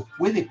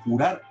puede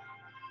curar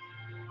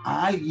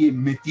a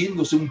alguien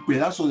metiéndose un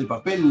pedazo de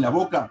papel en la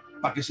boca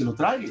para que se lo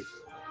trague?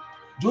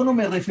 Yo no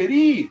me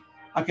referí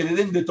a que le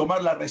den de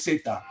tomar la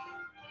receta,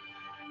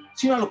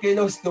 sino a lo que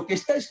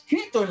está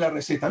escrito en la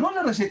receta, no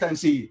la receta en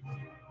sí.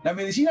 La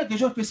medicina que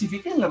yo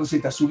especifiqué en la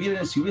receta, si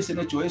hubiesen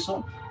hecho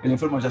eso, el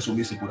enfermo ya se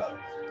hubiese curado.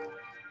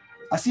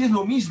 Así es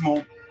lo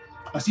mismo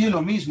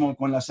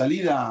con la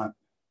salida,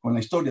 con la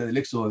historia del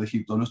éxodo de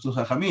Egipto. Nuestros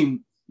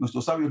hajamim,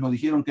 nuestros sabios nos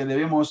dijeron que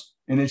debemos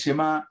en el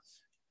Shema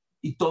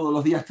y todos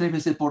los días, 3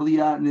 veces por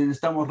día,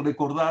 necesitamos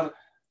recordar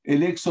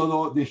el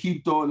éxodo de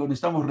Egipto, lo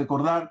necesitamos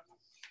recordar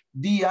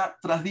día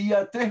tras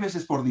día, 3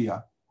 veces por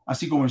día.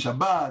 Así como en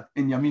Shabbat,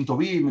 en Yamin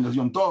Tovim, en los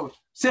Yom Tov,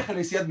 Seher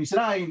Esiat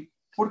Misraim.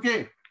 ¿Por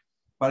qué?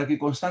 Para que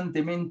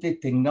constantemente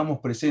tengamos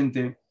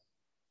presente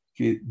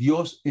que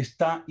Dios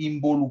está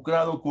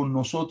involucrado con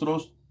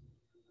nosotros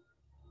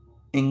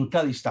en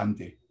cada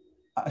instante.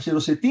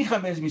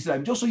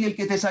 Yo soy el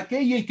que te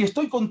saqué y el que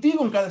estoy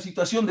contigo en cada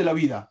situación de la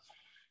vida.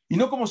 Y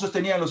no como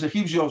sostenían los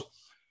egipcios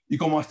y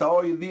como hasta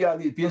hoy día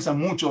piensan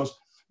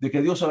muchos de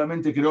que Dios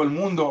solamente creó el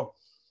mundo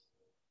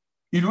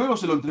y luego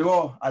se lo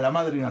entregó a la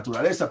madre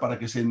naturaleza para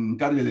que se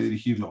encargue de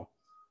dirigirlo.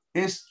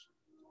 Es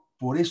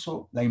por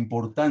eso la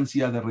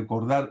importancia de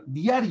recordar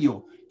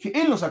diario que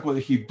Él nos sacó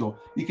de Egipto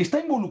y que está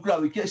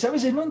involucrado y que a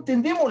veces no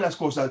entendemos las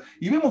cosas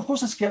y vemos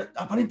cosas que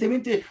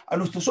aparentemente a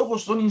nuestros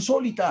ojos son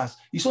insólitas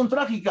y son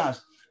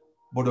trágicas.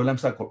 Borolam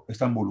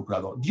está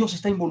involucrado. Dios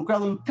está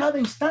involucrado en cada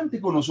instante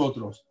con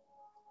nosotros.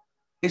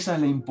 Esa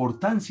es la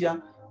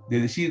importancia de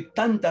decir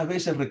tantas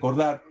veces,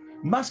 recordar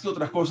más que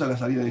otras cosas la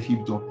salida de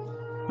Egipto.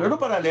 Pero no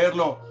para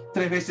leerlo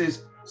 3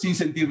 veces sin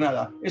sentir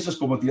nada. Eso es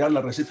como tirar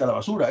la receta a la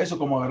basura. Eso es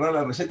como agarrar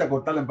la receta,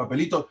 cortarla en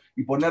papelitos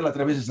y ponerla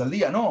 3 veces al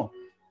día. No.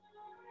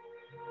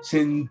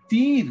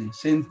 Sentir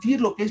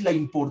lo que es la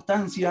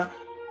importancia,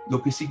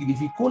 lo que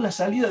significó la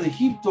salida de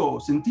Egipto,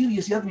 sentir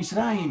Yesiat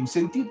Misraim,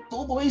 sentir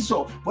todo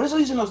eso. Por eso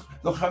dicen los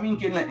jamín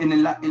que en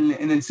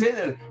el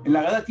SEDER, en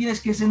la Gada, tienes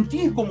que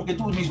sentir como que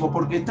tú mismo,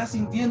 porque estás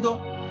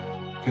sintiendo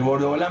que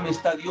Boreolam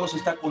está, Dios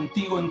está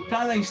contigo en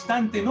cada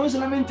instante. No es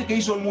solamente que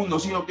hizo el mundo,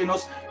 sino que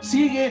nos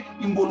sigue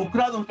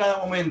involucrado en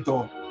cada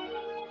momento.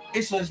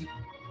 Eso es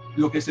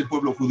lo que es el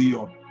pueblo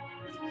judío.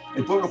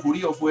 El pueblo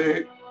judío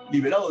fue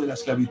liberado de la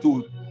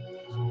esclavitud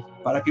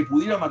para que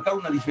pudiera marcar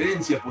una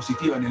diferencia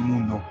positiva en el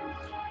mundo,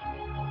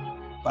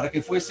 para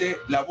que fuese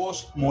la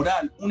voz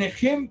moral, un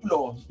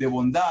ejemplo de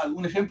bondad,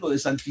 un ejemplo de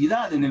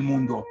santidad en el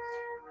mundo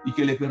y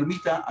que le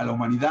permita a la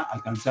humanidad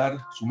alcanzar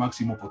su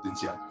máximo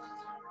potencial.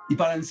 Y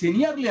para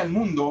enseñarle al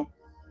mundo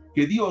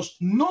que Dios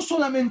no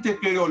solamente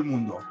creó el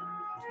mundo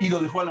y lo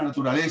dejó a la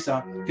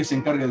naturaleza que se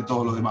encargue de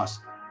todo lo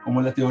demás, como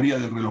en la teoría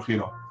del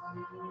relojero,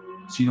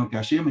 sino que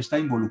Hashem está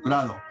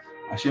involucrado,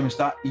 Hashem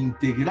está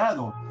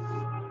integrado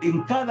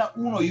en cada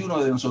uno y uno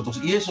de nosotros.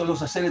 Y eso es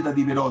los Aseret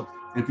HaDiberot,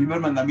 el primer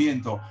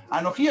mandamiento.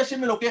 Anojí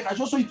Hashem me lo queja,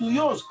 yo soy tu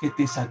Dios que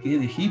te saqué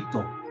de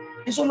Egipto.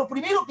 Eso es lo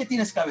primero que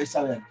tienes que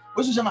saber.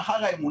 Por eso se llama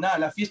Haga Emuná,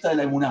 la fiesta de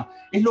la Emuná.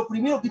 Es lo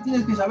primero que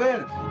tienes que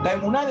saber. La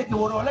Emuná de que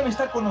Boreolam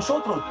está con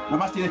nosotros. Nada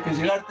más tienes que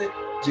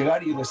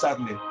llegar y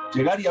rezarle,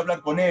 llegar y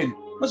hablar con Él.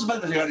 No hace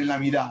falta llegar en la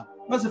Midá,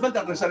 no hace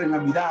falta rezar en la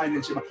Midá, en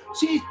el Shema.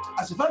 Sí,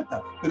 hace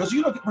falta, pero si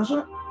una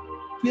persona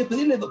pide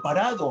pedirle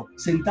parado,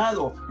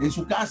 sentado, en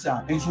su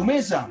casa, en su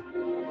mesa,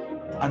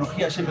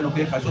 Anojí Hashem me lo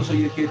queja, yo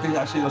soy el que te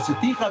hace los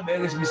setija, me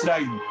eres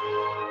Misraim.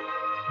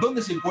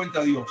 ¿Dónde se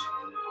encuentra Dios?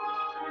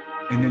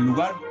 En el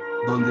lugar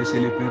donde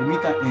se le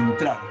permita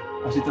entrar.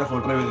 Así trajo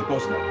el Rebbe de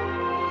Kosler.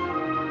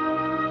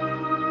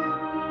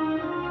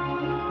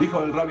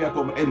 Dijo el Rabbi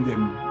Yaakov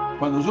Endem,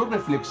 cuando yo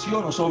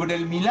reflexiono sobre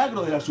el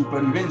milagro de la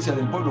supervivencia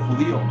del pueblo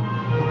judío,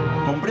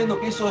 comprendo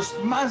que eso es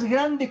más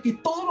grande que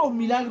todos los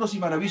milagros y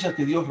maravillas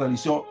que Dios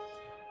realizó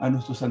a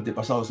nuestros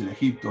antepasados en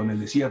Egipto, en el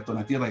desierto, en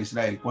la tierra de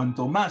Israel.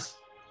 Cuanto más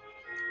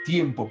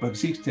tiempo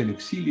persiste el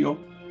exilio,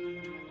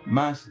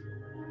 más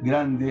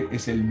grande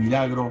es el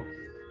milagro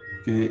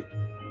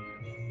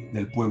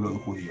del pueblo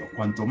judío.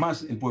 Cuanto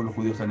más el pueblo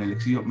judío está en el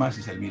exilio, más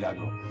es el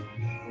milagro.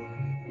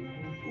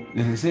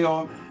 Les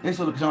deseo,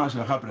 eso es lo que se llama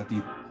Shagajá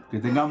Pratit, que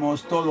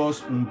tengamos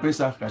todos un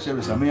Pesaj Kasher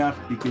Besameach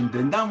y que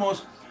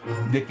entendamos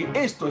de que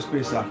esto es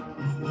Pesaj.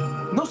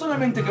 No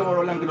solamente que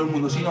Boreolam creó el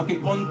mundo, sino que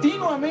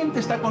continuamente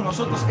está con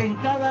nosotros en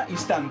cada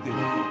instante.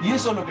 Y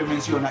eso es lo que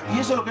menciona. Y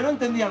eso es lo que no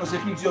entendían los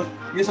egipcios.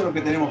 Y eso es lo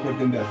que tenemos que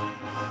entender.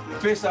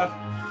 Pesaj,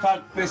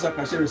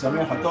 Kasher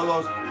Besameach a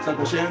todos. Sat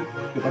Hashem,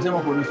 que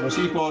pasemos por nuestros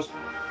hijos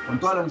con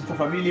toda nuestra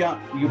familia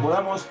y que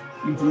podamos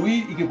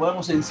influir y que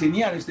podamos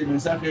enseñar este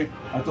mensaje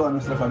a toda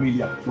nuestra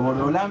familia.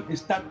 Boreolam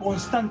está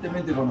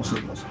constantemente con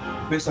nosotros.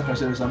 Pesaj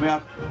Kasher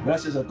Sameach.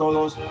 Gracias a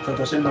todos.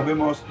 Nos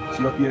vemos,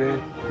 si Dios quiere,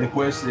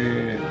 después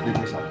de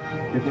Pesaj.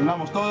 Que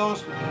tengamos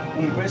todos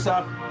un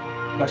Pesaj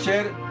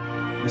Kasher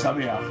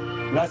Sameach.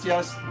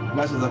 Gracias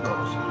a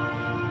todos.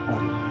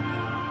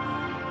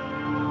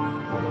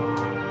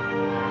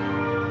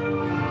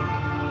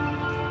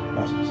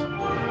 Gracias.